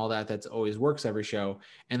crew and all that always works every show.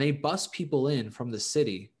 And they bus people in from the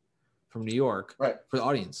city, from New York, right, for the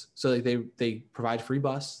audience. So like they provide free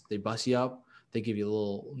bus, they bus you up, they give you a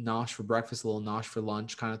little nosh for breakfast, a little nosh for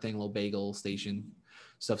lunch kind of thing, a little bagel station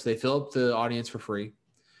stuff. So they fill up the audience for free.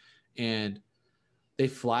 And they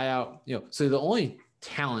fly out, so the only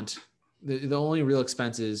talent, the only real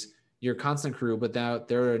expense is your constant crew, but now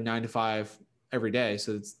they're a 9 to 5 every day,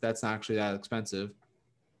 so that's not actually that expensive.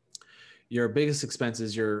 Your biggest expense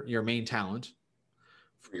is your main talent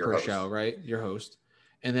per show, right? Your host,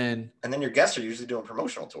 and then your guests are usually doing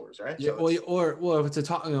promotional tours, right? Yeah, so well, if it's a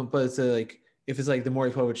talk, but it's if it's like the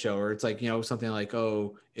Maury Povich show, or it's like something like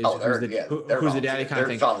who's the daddy kind of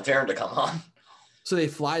thing. They're volunteering to come on. So they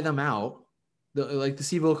fly them out, like the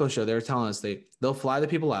Steve Wilkos show. They were telling us they'll fly the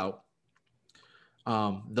people out.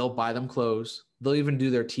 They'll buy them clothes. They'll even do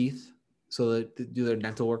their teeth, so they do their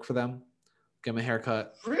dental work for them, get them a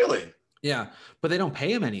haircut. Really? Yeah, but they don't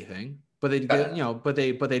pay them anything. But they get, but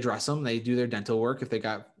they dress them. They do their dental work if they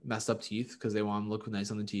got messed up teeth because they want them to look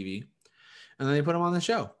nice on the TV, and then they put them on the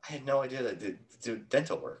show. I had no idea that they do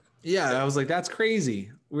dental work. Yeah, I was like, that's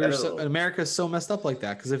crazy. America's so messed up like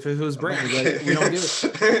that. Because if it was Britain, we don't do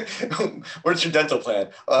it. Where's your dental plan?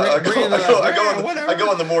 I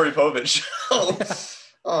go on the Maury Povich show.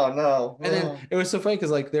 Oh no! And then it was so funny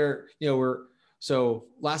because like so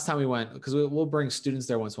last time we went, because we'll bring students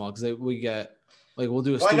there once in a while because we get. Like we'll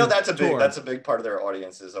do a. Well, I know that's a big part of their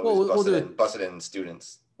audience is always busted in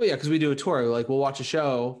students. Well, yeah, because we do a tour. Like we'll watch a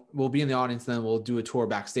show, we'll be in the audience, and then we'll do a tour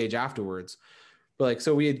backstage afterwards. But like,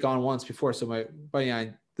 so we had gone once before. So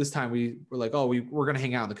this time we were like, oh, we're gonna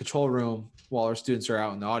hang out in the control room while our students are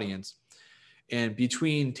out in the audience. And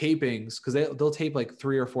between tapings, because they'll tape like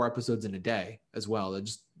 3 or 4 episodes in a day as well.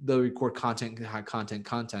 They'll record content.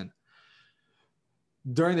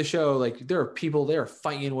 During the show, like there are people there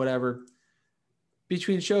fighting, whatever.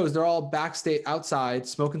 Between shows, they're all backstage outside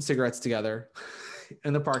smoking cigarettes together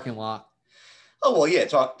in the parking lot. Oh well, yeah.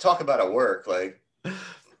 Talk about at work, like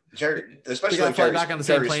Jerry, especially like back on the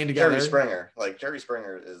same plane together. Jerry Springer, Jerry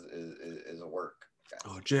Springer is a work guy.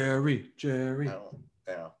 Oh, Jerry.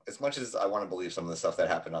 As much as I want to believe some of the stuff that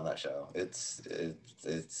happened on that show, it's a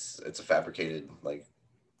fabricated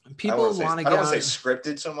people want to. I don't want to say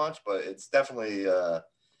scripted so much, but it's definitely.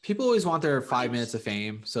 People always want their 5 minutes of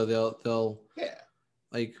fame, so they'll. Yeah.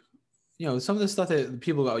 Like, some of the stuff that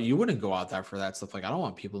people go, you wouldn't go out there for that stuff. Like, I don't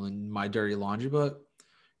want people in my dirty laundry, but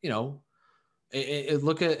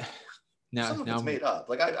look at now. Some of it's made up.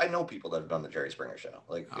 Like, I know people that have done the Jerry Springer show.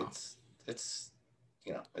 Like, it's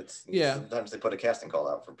sometimes they put a casting call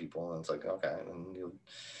out for people, and it's like, okay, and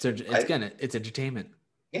it's entertainment.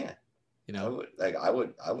 Yeah, I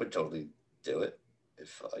would totally do it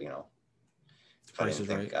if I didn't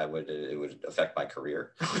think it would affect my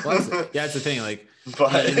career. That's the thing. Like,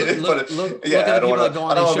 I don't want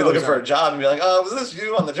to be looking for a job and be like, oh, was this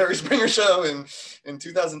you on the Jerry Springer show in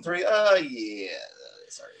 2003? Yeah,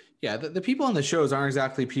 sorry. Yeah, the people on the shows aren't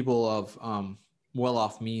exactly people of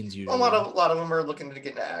well-off means usually. A lot of them are looking to get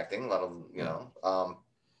into acting. A lot of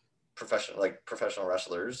professional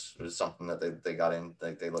wrestlers is something that they got in.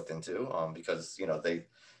 They looked into because they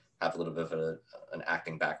have a little bit of an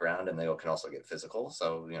acting background, and they can also get physical.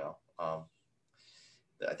 So,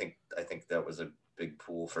 I think that was a big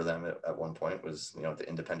pool for them at one point was, the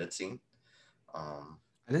independent scene. I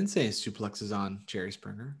didn't say suplexes on Jerry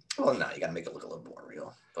Springer. Well, no, you got to make it look a little more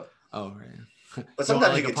real. But right. But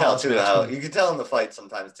sometimes you can tell too how you can tell in the fight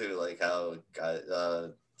sometimes too, like how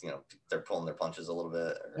they're pulling their punches a little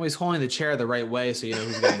bit. Well, he's holding the chair the right way, so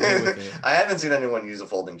who's getting hit with it. I haven't seen anyone use a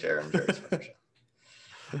folding chair in Jerry Springer show.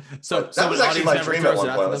 So that was actually my dream at one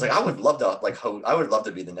point. I was like, I would love to I would love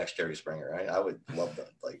to be the next Jerry Springer, right? I would love to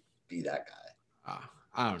be that guy.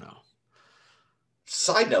 I don't know.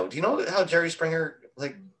 Side note, do you know how Jerry Springer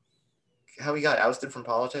how he got ousted from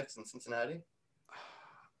politics in Cincinnati?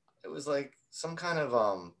 It was like some kind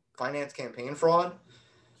of finance campaign fraud,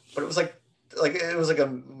 but it was it was a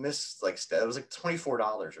miss it was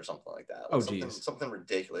 $24 or something like that. Something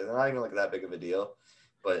ridiculous. They're not even that big of a deal.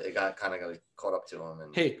 But it got kind of caught up to him.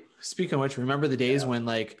 And hey, speaking of which, remember the days when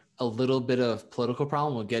a little bit of political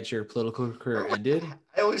problem will get your political career ended?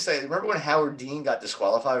 I always say, remember when Howard Dean got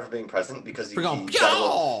disqualified for being president because he got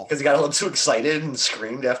a little too excited and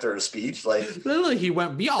screamed after a speech? Literally, he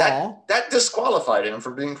went beyond. That disqualified him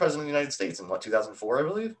from being president of the United States in 2004, I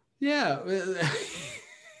believe. Yeah, it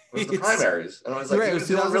was the primaries, and I was like, he was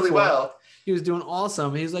doing really well. He was doing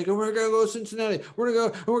awesome. He's like, we're gonna go Cincinnati. We're gonna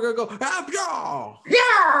go.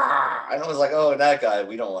 Yeah. And I was like, oh, that guy,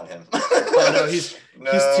 we don't want him. No,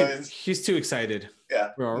 he's too excited. Yeah,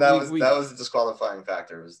 bro, that was the disqualifying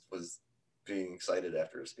factor. Was being excited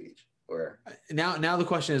after a speech. Where now the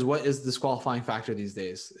question is, what is the disqualifying factor these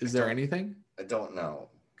days? Is there anything? I don't know.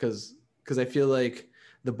 Because I feel like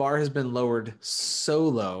the bar has been lowered so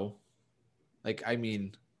low,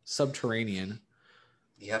 subterranean.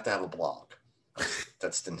 You have to have a blog.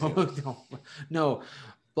 That's the new. No.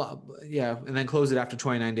 Yeah, and then close it after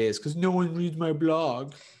 29 days because no one reads my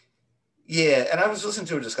blog. Yeah, and I was listening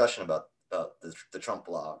to a discussion about the Trump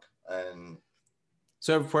blog, and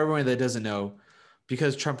so for everyone that doesn't know,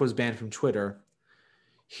 because Trump was banned from Twitter,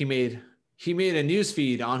 he made a news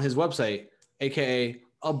feed on his website, aka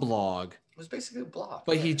a blog. It was basically a blog,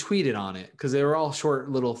 but he tweeted on it because they were all short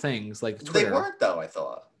little things like Twitter. They weren't though, I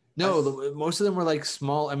thought. No, most of them were like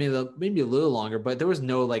small. I mean, maybe a little longer, but there was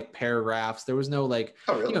no like paragraphs. There was no like.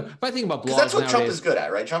 Oh, really? If I think about blogs, that's what nowadays, Trump is good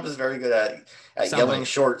at, right? Trump is very good at yelling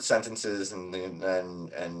short sentences and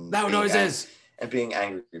loud noises and being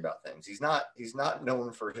angry about things. He's not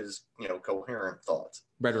known for his coherent thoughts.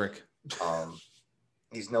 Rhetoric.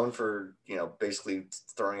 He's known for basically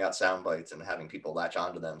throwing out sound bites and having people latch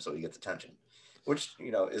onto them so he gets attention, which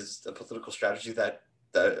is a political strategy that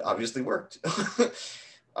obviously worked.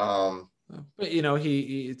 But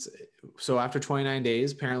it's so after 29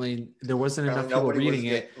 days, apparently there wasn't enough people reading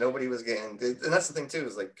it. Nobody was getting, and that's the thing too,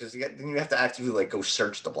 is like, because you have to actively like go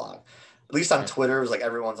search the blog. At least on Twitter, it was like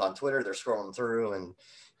everyone's on Twitter, they're scrolling through, and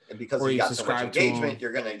because he got so much engagement,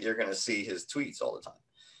 you're gonna see his tweets all the time.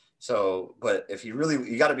 So, but if you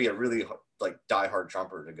got to be a really like diehard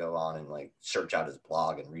Trumper to go on and like search out his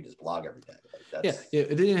blog and read his blog every day. Like,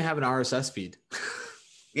 it didn't have an RSS feed.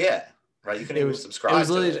 Yeah. Right, you couldn't even subscribe.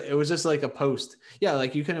 It was just like a post. Yeah,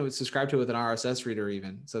 like you couldn't subscribe to it with an RSS reader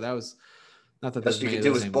even. So that was not that. Best you could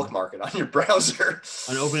do is bookmark it on your browser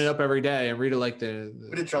and open it up every day and read it like the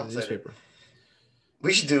what did Trump newspaper.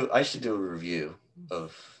 Say? I should do a review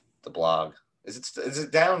of the blog. Is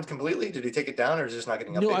it down completely? Did he take it down, or is it just not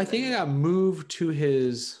getting updated? No, I think it got moved to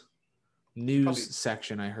his news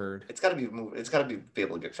section. I heard it's got to be moved. It's got to be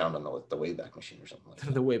able to get found on the Wayback Machine or something like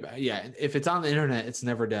that. The Wayback, yeah. If it's on the internet, it's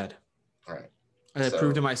never dead. Right. I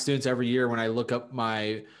prove to my students every year when I look up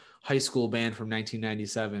my high school band from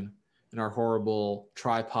 1997 in our horrible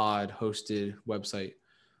tripod hosted website.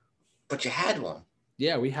 But you had one.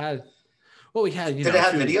 Yeah, we had. Well, we had. Did it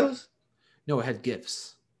have videos? No, it had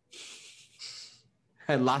GIFs.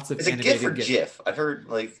 Had lots of. Is it GIF or GIF? I've heard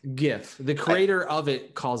like GIF. The creator of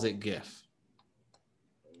it calls it GIF.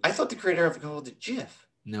 I thought the creator of it called it GIF.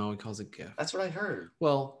 No, he calls it GIF. That's what I heard.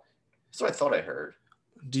 Well, that's what I thought I heard.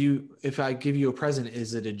 If I give you a present,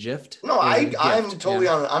 is it a gift? No, I'm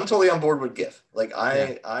totally on board with GIF. Like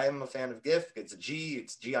I'm a fan of GIF. It's a G.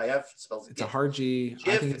 It's GIF. It's GIF. A hard G.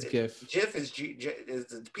 GIF, I think it's GIF. GIF is is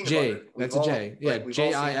the peanut J. butter. That's a J. Yeah,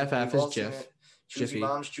 GIFF is GIF. Choosy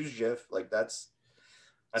moms choose GIF. Like that's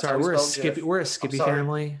sorry, we're a Skippy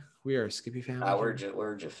family. We are a Skippy family.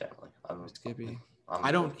 We're a GIF family. I'm Skippy.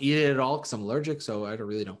 I don't eat it at all because I'm allergic, so I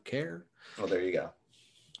really don't care. Well, there you go.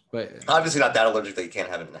 But obviously not that allergic that you can't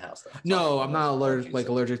have it in the house though. No, I'm not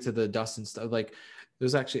allergic to the dust and stuff. Like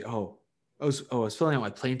there's actually I was filling out my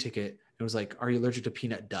plane ticket. It was like, are you allergic to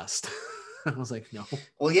peanut dust? I was like, no.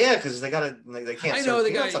 Well, yeah, because they can't serve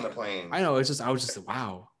peanuts on the plane. I know. I was just like,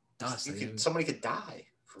 wow, dust. Somebody could die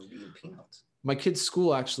from eating peanuts. My kids'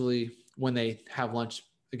 school actually, when they have lunch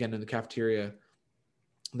again in the cafeteria,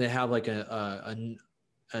 they have like a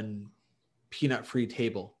peanut-free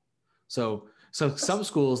table. So some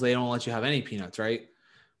schools, they don't let you have any peanuts, right?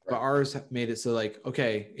 But ours made it so like,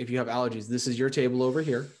 okay, if you have allergies, this is your table over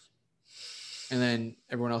here. And then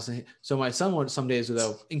everyone else. So my son went some days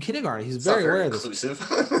without in kindergarten. He's very aware of this. Inclusive.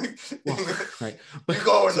 Well, right. But you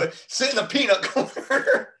go and sit in the peanut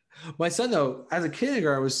corner. My son, though, as a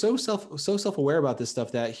kindergarten, was so self-aware about this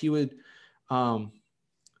stuff that he would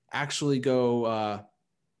actually go,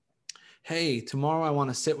 hey, tomorrow I want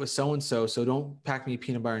to sit with so-and-so, so don't pack me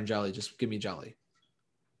peanut butter and jelly. Just give me jelly.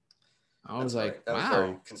 I was like, wow. That's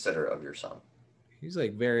very considerate of your son. He's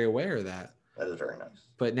like very aware of that. That is very nice.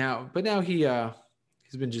 But now he's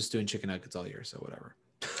been just doing chicken nuggets all year, so whatever.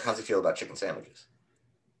 How's he feel about chicken sandwiches?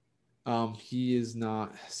 He is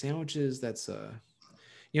not sandwiches. That's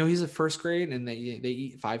he's a first grade and they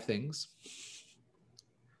eat 5 things.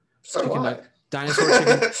 So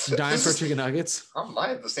dinosaur chicken nuggets. I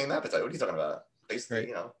have the same appetite. What are you talking about?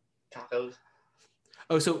 Basically, tacos.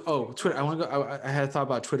 Twitter. I want to go. I had a thought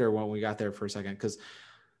about Twitter when we got there for a second because,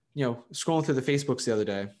 scrolling through the Facebooks the other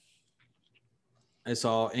day, I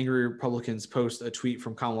saw angry Republicans post a tweet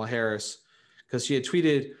from Kamala Harris because she had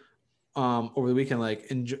tweeted over the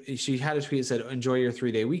weekend, she had a tweet that said, "Enjoy your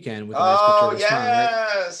 3-day weekend" with a nice picture of a smile,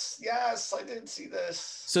 right? Yes, I did see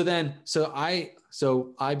this. So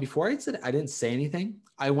I before I didn't say anything.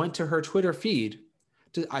 I went to her Twitter feed.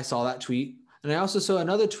 I saw that tweet, and I also saw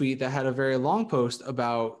another tweet that had a very long post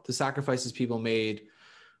about the sacrifices people made,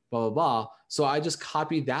 blah blah blah. So I just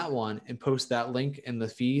copied that one and posted that link in the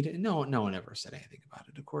feed, and no one ever said anything about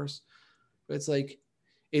it, of course. But it's like,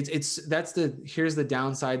 here's the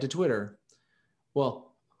downside to Twitter.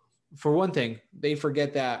 Well, for one thing, they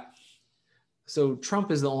forget that So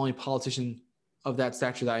Trump is the only politician of that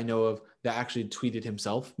stature that I know of that actually tweeted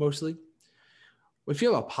himself mostly. If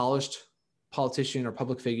you have a polished politician or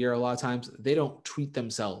public figure, a lot of times they don't tweet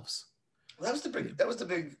themselves. Well, that was the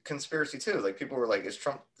big conspiracy too. Like people were like,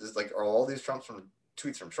 are all these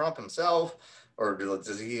tweets from Trump himself, or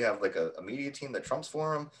does he have like a media team that Trump's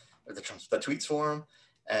for him, or that tweets for him?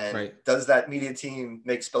 And does that media team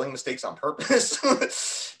make spelling mistakes on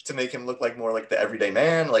purpose to make him look like more like the everyday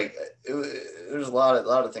man? Like there's a lot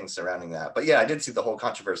of things surrounding that. But yeah, I did see the whole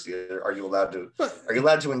controversy. Are you allowed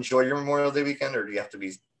to enjoy your Memorial Day weekend, or do you have to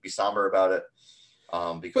be somber about it?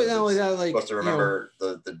 Because not only that, like, supposed to remember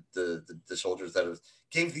the soldiers that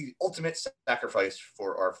gave the ultimate sacrifice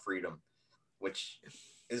for our freedom, which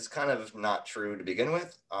is kind of not true to begin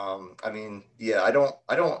with. I mean, yeah, I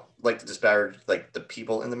don't like to disparage like the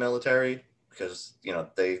people in the military, because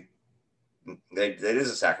it is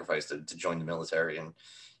a sacrifice to join the military, and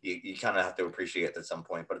you kind of have to appreciate it at some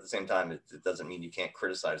point. But at the same time, it doesn't mean you can't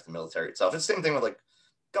criticize the military itself. It's the same thing with like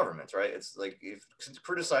governments, right? It's like if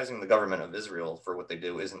criticizing the government of Israel for what they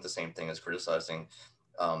do isn't the same thing as criticizing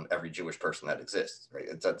every Jewish person that exists, right?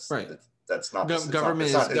 That's not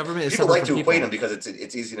government. People like to equate them because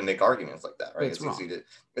it's easy to make arguments like that, right?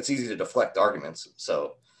 It's easy to deflect arguments.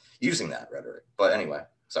 So using that rhetoric, but anyway,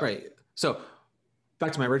 sorry. Right. So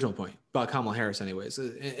back to my original point about Kamala Harris, anyways.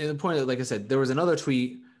 And the point, like I said, there was another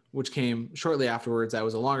tweet which came shortly afterwards. That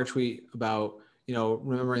was a longer tweet about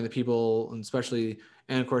remembering the people, and especially,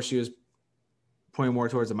 and of course, she was pointing more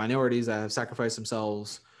towards the minorities that have sacrificed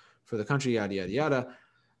themselves for the country, yada yada yada.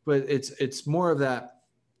 But it's more of that.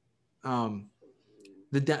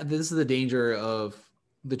 This is the danger of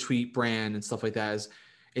the tweet brand and stuff like that. Is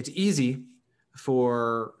it's easy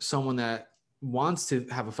for someone that wants to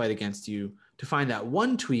have a fight against you to find that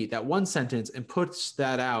one tweet, that one sentence, and puts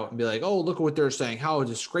that out and be like, "Oh, look at what they're saying! How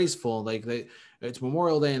disgraceful! Like it's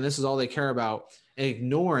Memorial Day and this is all they care about," and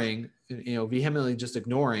ignoring, vehemently just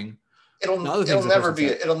ignoring. It'll never be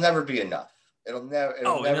enough. It'll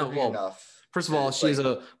never be enough. First of all, she's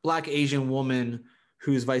a Black Asian woman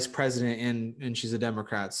who's vice president, and she's a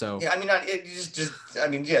Democrat. So yeah,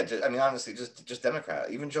 honestly, just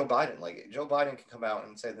Democrat. Even Joe Biden, Joe Biden can come out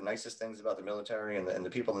and say the nicest things about the military and the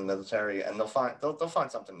people in the military, and they'll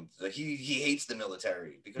find something. He hates the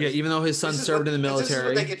military because even though his son served in the military, this is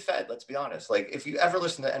what they get fed. Let's be honest. Like if you ever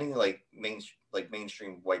listen to any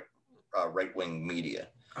mainstream white right wing media.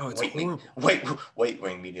 Oh, it's horrible. White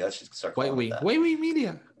wing media. Let's just start white wing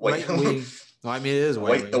media. White wing. No, I mean it is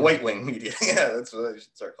the white wing media. Yeah, that's what I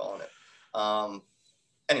should start calling it.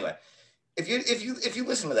 Anyway, if you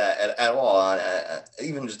listen to that at all,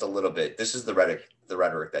 even just a little bit, this is the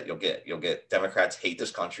rhetoric that you'll get. You'll get Democrats hate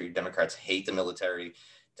this country. Democrats hate the military.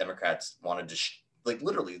 Democrats want to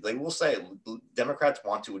literally, they will say Democrats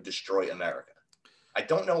want to destroy America. I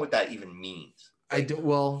don't know what that even means.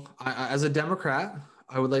 As a Democrat,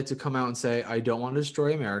 I would like to come out and say I don't want to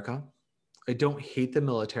destroy America. I don't hate the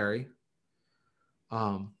military.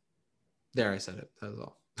 There, I said it. That was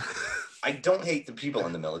all. I don't hate the people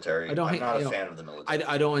in the military. I'm not a fan of the military.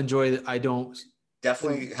 I don't enjoy. I don't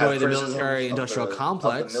definitely enjoy the military-industrial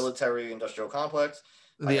complex. The military-industrial complex.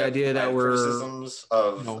 The idea that we're criticisms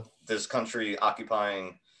of this country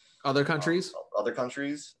occupying other countries.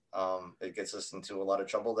 It gets us into a lot of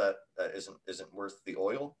trouble that isn't worth the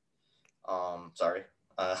oil. Sorry.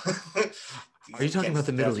 Are you talking about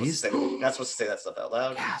the Middle East? You're not supposed to say that stuff out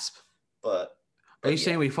loud. Gasp. But are you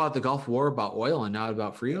saying we fought the Gulf War about oil and not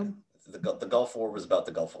about freedom? The Gulf War was about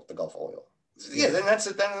the Gulf oil. Yeah, then that's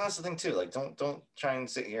the thing too. Like, don't try and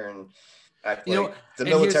sit here and act like the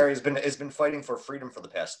military has been fighting for freedom for the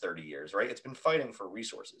past 30 years, right? It's been fighting for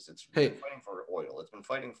resources. It's been fighting for oil. It's been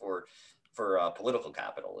fighting for political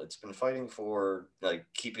capital. It's been fighting for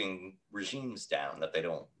keeping regimes down that they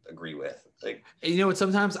don't agree with.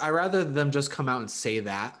 Sometimes I rather them just come out and say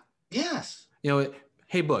that. Yes.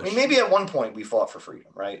 Hey, Bush. I mean, maybe at one point we fought for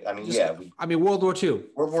freedom, right? I mean, World War II.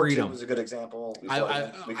 World War II was a good example.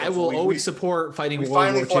 I will always support fighting World War II.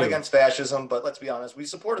 We finally fought against fascism, but let's be honest, we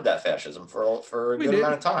supported that fascism for a good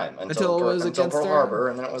amount of time until Pearl Harbor,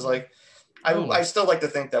 and then it was like, I still like to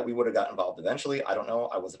think that we would have got involved eventually. I don't know.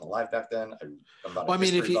 I wasn't alive back then.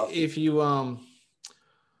 If you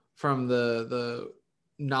from the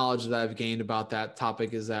knowledge that I've gained about that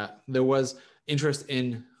topic is that there was interest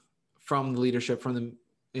from the leadership, from the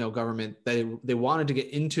government, that they wanted to get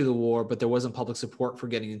into the war, but there wasn't public support for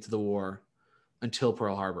getting into the war until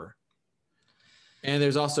Pearl Harbor. And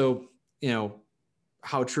there's also,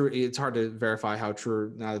 how true, it's hard to verify how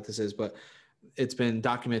true now that this is, but it's been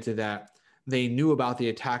documented that they knew about the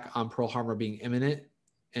attack on Pearl Harbor being imminent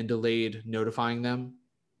and delayed notifying them.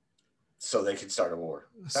 so they could start a war.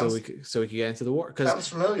 So we could get into the war. Sounds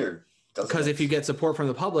familiar. Because if you get support from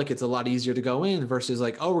the public, it's a lot easier to go in versus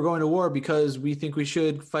like, oh, we're going to war because we think we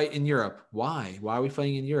should fight in Europe. Why? Why are we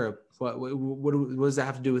fighting in Europe? What does that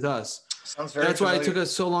have to do with us? Sounds very. That's familiar. why it took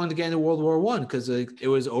us so long to get into World War I, because it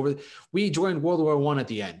was over. We joined World War I at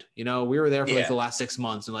the end. You know, we were there for like the last 6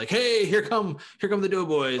 months, and like, hey, here come the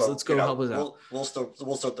Doughboys. Well, let's go help us out.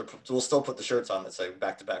 We'll still put the shirts on that say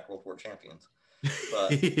back-to-back World War champions.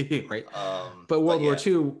 But, right. But World War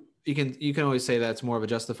II. You can always say that's more of a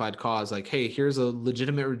justified cause. Like, hey, here's a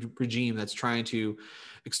legitimate regime that's trying to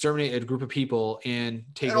exterminate a group of people and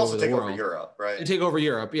take over the world. Over Europe, right? And take over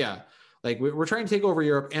Europe, yeah. Like we're trying to take over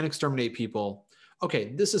Europe and exterminate people.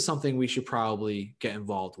 Okay, this is something we should probably get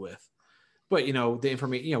involved with. But the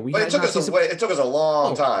information, it took us a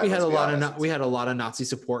long time. We had a lot of Nazi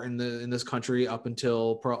support in this country up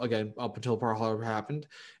until Pearl Harbor happened,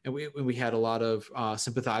 and we had a lot of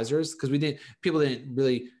sympathizers because people didn't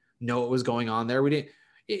really know what was going on there. We didn't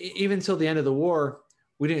even until the end of the war.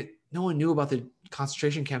 No one knew about the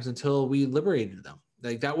concentration camps until we liberated them.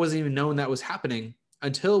 Like that wasn't even known that was happening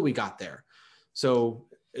until we got there. So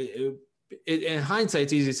in hindsight,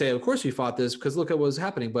 it's easy to say, of course we fought this because look at what was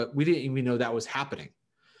happening, but we didn't even know that was happening.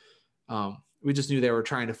 We just knew they were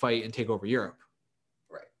trying to fight and take over Europe.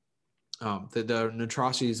 Right. The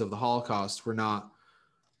atrocities of the Holocaust were not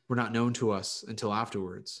known to us until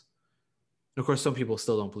afterwards. And of course, some people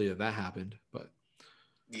still don't believe that happened, but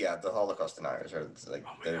yeah, the Holocaust deniers are like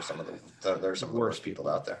there's some of the worst people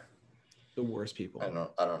out there. The worst people. I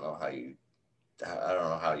don't know how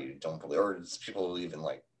you don't believe, or people even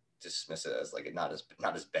like dismiss it as like not as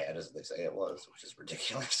bad as they say it was, which is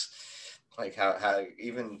ridiculous. Like how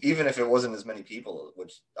even if it wasn't as many people,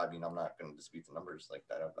 which I mean I'm not going to dispute the numbers like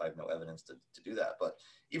that. I have no evidence to do that. But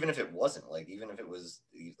even if it wasn't, like even if it was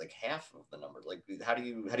like half of the number, like how do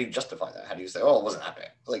you justify that? How do you say, oh, it wasn't that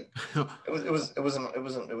bad? Like it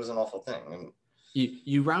was an awful thing. I mean,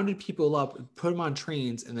 you rounded people up, put them on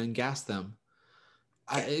trains, and then gassed them.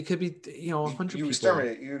 It could be 100 people. You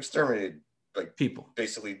exterminated like people,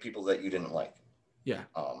 basically people that you didn't like. Yeah.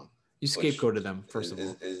 You scapegoated them first of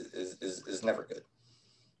all. Is never good.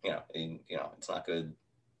 It's not good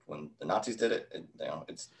when the Nazis did it.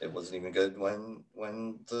 It wasn't even good when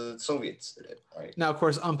the Soviets did it. Right. Now, of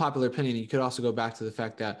course, unpopular opinion. You could also go back to the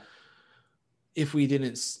fact that if we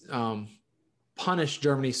didn't punish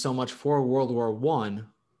Germany so much for World War I,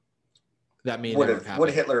 that may never happen. Would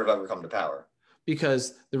Hitler have ever come to power?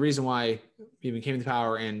 Because the reason why he came to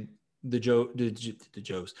power and the Jews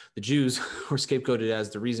were scapegoated as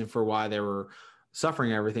the reason for why they were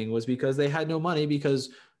suffering everything was because they had no money because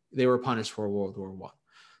they were punished for World War I.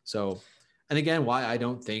 So, and again, why I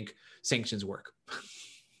don't think sanctions work.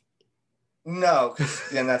 No,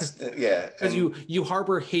 and that's because you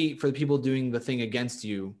harbor hate for the people doing the thing against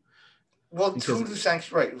you. Well, who do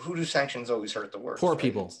sanctions always hurt the worst? Poor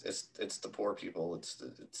people. It's the poor people. It's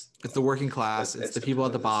the working class. It's the people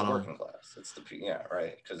at the bottom. It's the working class.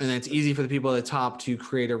 Right. And it's easy for the people at the top to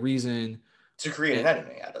create a reason to create an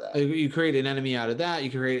enemy out of that. You create an enemy out of that.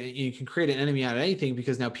 You can create an enemy out of anything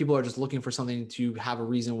because now people are just looking for something to have a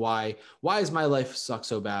reason why. Why is my life suck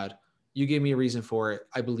so bad? You gave me a reason for it.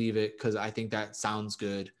 I believe it because I think that sounds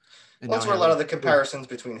good. And that's where a lot of the comparisons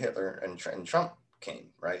between Hitler and Trump came,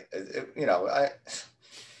 right? To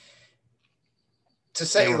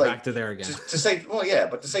say we're like back to there again. to say, well, yeah,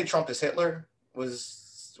 but to say Trump is Hitler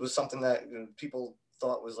was something that people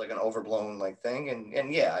thought was like an overblown like thing,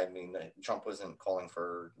 and yeah, I mean, Trump wasn't calling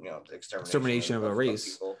for the extermination of a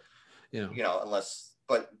race, people, unless,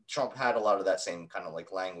 but Trump had a lot of that same kind of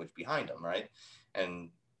like language behind him, right? And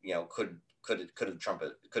could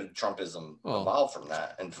Trumpism evolve from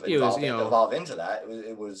that and evolve into that?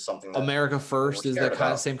 It was something that America first is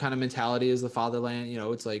the same kind of mentality as the fatherland.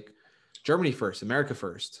 It's like Germany first, America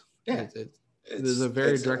first. Yeah. There's a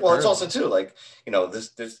very direct. Well, it's also too like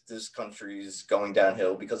this country's going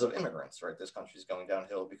downhill because of immigrants, right? This country's going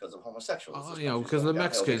downhill because of homosexuals. Because of the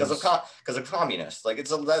Mexicans, because of communists. Like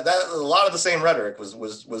it's a lot of the same rhetoric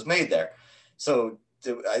was made there. So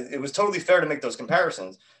it was totally fair to make those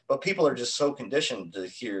comparisons, but people are just so conditioned to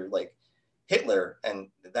hear like Hitler, and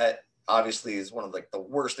that obviously is one of like the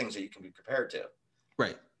worst things that you can be prepared to.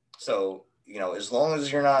 Right. So as long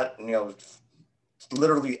as you're not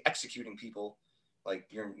literally executing people, like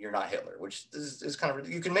you're not Hitler, which is kind of,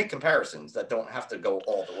 you can make comparisons that don't have to go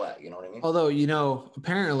all the way. You know what I mean? Although,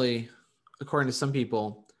 apparently, according to some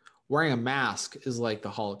people, wearing a mask is like the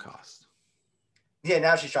Holocaust. Yeah,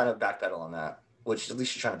 now she's trying to backpedal on that, which at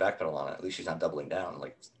least she's trying to backpedal on it. At least she's not doubling down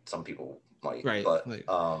like some people might. Right.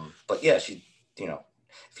 But yeah, she,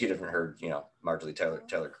 if you haven't heard, Marjorie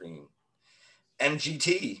Taylor Greene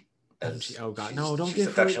MGT. Oh God, no! Don't she's give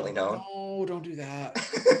her. Affectionately known. No, don't do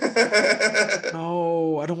that.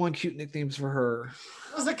 No, I don't want cute nicknames for her.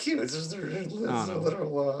 How's that cute? It's just a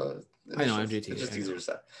little. I know MGT. It's just easier to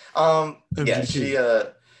say. MGT. Yeah,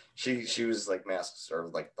 she was like masks or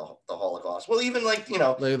like the Holocaust. Well, even like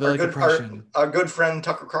our good friend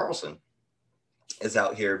Tucker Carlson is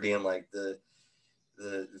out here being like the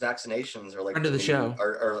vaccinations are like under the show.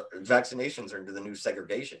 Or vaccinations are the new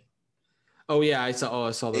segregation. Oh yeah, I saw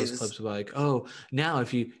those clips of like, oh, now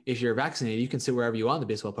if you're vaccinated, you can sit wherever you want in the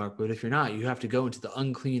baseball park, but if you're not, you have to go into the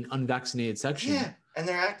unclean, unvaccinated section. Yeah, and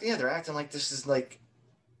they're acting like this is like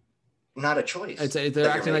not a choice. They're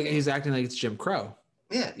acting like he's acting like it's Jim Crow.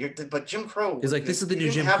 Yeah, but Jim Crow is like this is the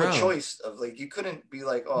new Jim Crow. Crow. Have a choice of like you couldn't be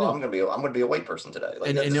like, oh, no. I'm gonna be a white person today. Like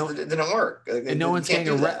it didn't work. And no one's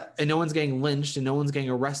getting lynched, and no one's getting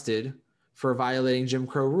arrested for violating Jim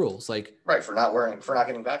Crow rules. Like right for not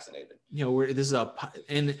getting vaccinated. You know, this is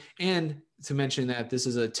and to mention that this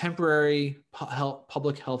is a temporary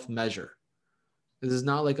public health measure. This is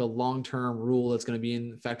not like a long-term rule that's going to be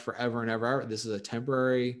in effect forever and ever. This is a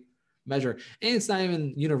temporary measure, and it's not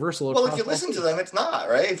even universal. Well, if you listen to them, it's not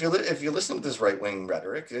right. If you listen to this right-wing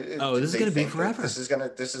rhetoric, this is going to be forever. This is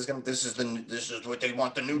what they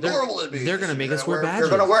want the new normal to be. They're going to make us wear badges.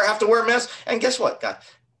 They're going to have to wear masks, and guess what, God,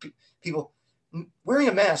 people. Wearing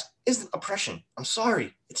a mask isn't oppression. I'm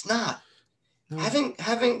sorry, it's not. No.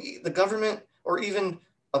 Having the government or even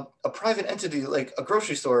a private entity like a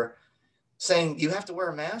grocery store saying you have to wear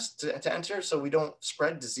a mask to enter so we don't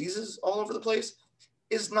spread diseases all over the place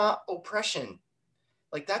is not oppression.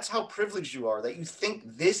 Like that's how privileged you are that you think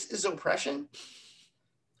this is oppression.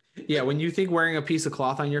 Yeah, when you think wearing a piece of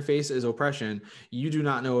cloth on your face is oppression, you do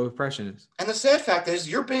not know what oppression is. And the sad fact is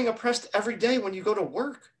you're being oppressed every day when you go to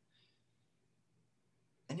work.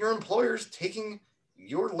 And your employer's taking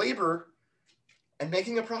your labor and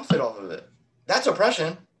making a profit off of it. That's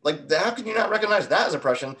oppression. Like, how can you not recognize that as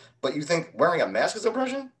oppression, but you think wearing a mask is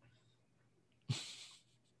oppression?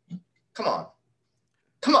 Come on.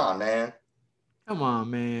 Come on, man. Come on,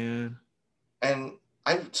 man. And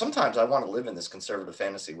sometimes I want to live in this conservative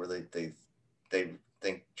fantasy where they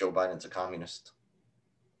think Joe Biden's a communist.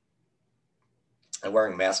 And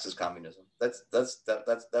wearing masks is communism. That's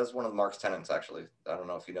one of Marx's tenets, actually. I don't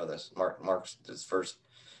know if you know this. Marx, his first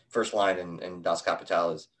line in Das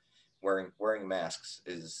Kapital is wearing masks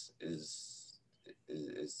is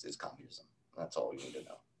communism. That's all you need to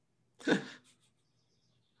know.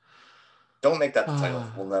 Don't make that the title.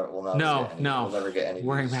 We'll never get any.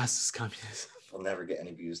 Wearing views. masks is communism. We'll never get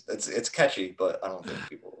any views. It's catchy, but I don't think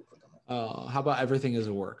people will click on it. How about everything is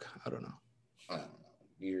a work? I don't know.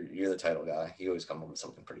 You're the title guy. You always come up with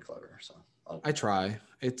something pretty clever. So I try.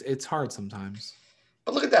 It's hard sometimes.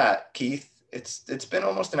 But look at that, Keith. It's been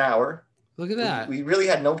almost an hour. Look at that. We really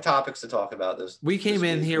had no topics to talk about this. We came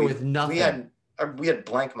in here with nothing. We had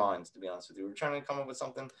blank minds, to be honest with you. We were trying to come up with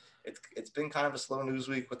something. It's been kind of a slow news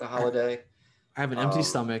week with the holiday. I have an empty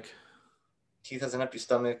stomach. Keith has an empty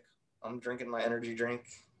stomach. I'm drinking my energy drink.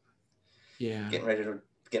 Yeah. Getting ready to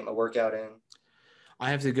get my workout in.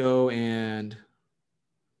 I have to go and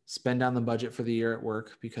spend down the budget for the year at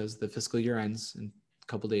work because the fiscal year ends in a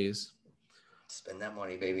couple days. Spend that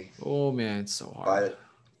money, baby. Oh man, it's so hard.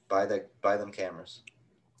 Buy them cameras.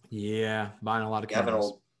 Yeah, buying a lot of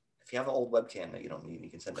cameras. If you have an old webcam that you don't need, you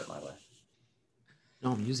can send it my way.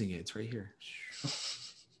 No, I'm using it. It's right here.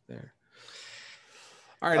 There.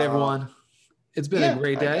 All right, everyone. It's been a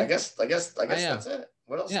great day. I guess that's it.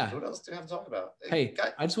 What else? Yeah. What else do we have to talk about? Hey,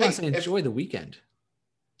 I just want to say enjoy the weekend.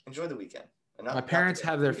 Enjoy the weekend. My parents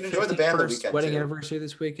have their 51st wedding anniversary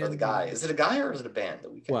this weekend. Or the guy. Is it a guy or is it a band? The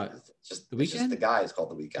Weekend. What? It's just the Weekend. The guy is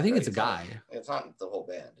called the Weekend. I think it's a guy. It's not the whole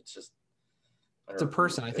band. It's just. It's a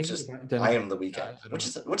person. I think it's just. I am the Weekend, which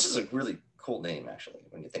is a really cool name actually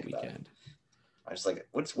when you think about it. I just like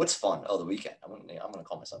what's fun. Oh, the Weekend. I'm gonna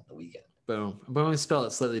call myself the Weekend. Boom. But I'm gonna spell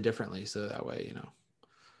it slightly differently, so that way you know.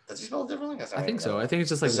 Does he spell it differently? I think so. I think it's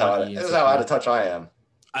just like. This is how out of touch I am.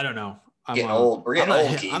 I don't know. I'm getting old. We're getting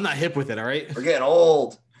old. I'm not hip with it. All right. We're getting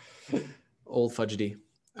old. Old fudgedy.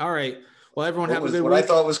 All right. Well, everyone have a good week. What I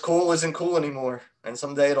thought was cool isn't cool anymore, and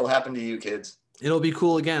someday it'll happen to you, kids. It'll be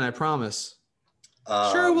cool again. I promise.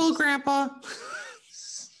 Sure will, Grandpa.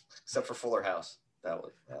 Except for Fuller House. That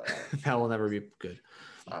will never be good.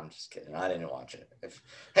 I'm just kidding. I didn't watch it.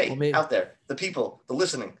 Out there, the people, the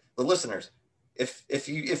listeners, if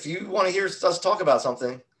you want to hear us talk about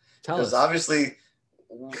something, because obviously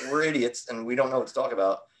we're idiots and we don't know what to talk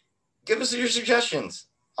about, give us your suggestions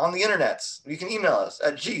on the internets. You can email us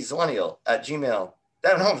at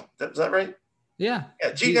gzillennial@gmail.com. Is that right? Yeah.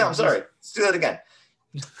 Yeah, Gmail. I'm sorry. Let's do that again.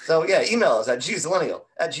 So yeah, email us at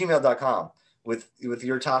gzillennial@gmail.com with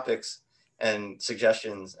your topics and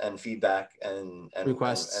suggestions and feedback and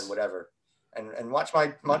requests and whatever. And watch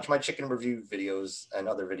my chicken review videos and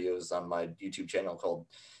other videos on my YouTube channel called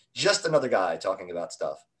Just Another Guy Talking About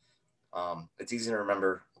Stuff. It's easy to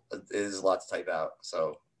remember. It is a lot to type out.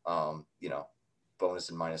 So bonus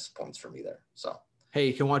and minus points for me there. So hey,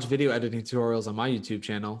 you can watch video editing tutorials on my YouTube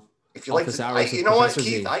channel. If you Office like, you know what,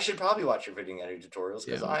 Keith? I should probably watch your video editing tutorials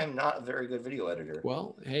because I am not a very good video editor.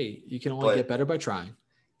 Well, hey, you can only get better by trying.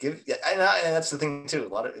 And that's the thing too.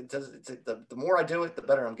 The more I do it, the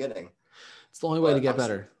better I'm getting. It's the only way to get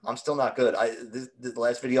better. I'm still not good. The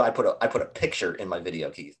last video I put a picture in my video,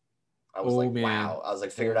 Keith. I was wow. I was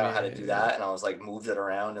like figured out how to do that, and I was like moved it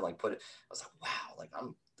around and like put it. I was like, wow, like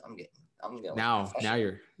I'm getting now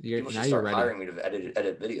you're ready. Hiring me to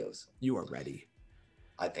edit videos. You are ready.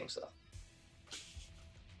 I think so.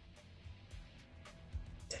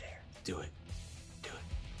 Do it.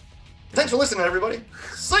 Thanks for listening, everybody.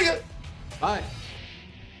 See ya. Bye.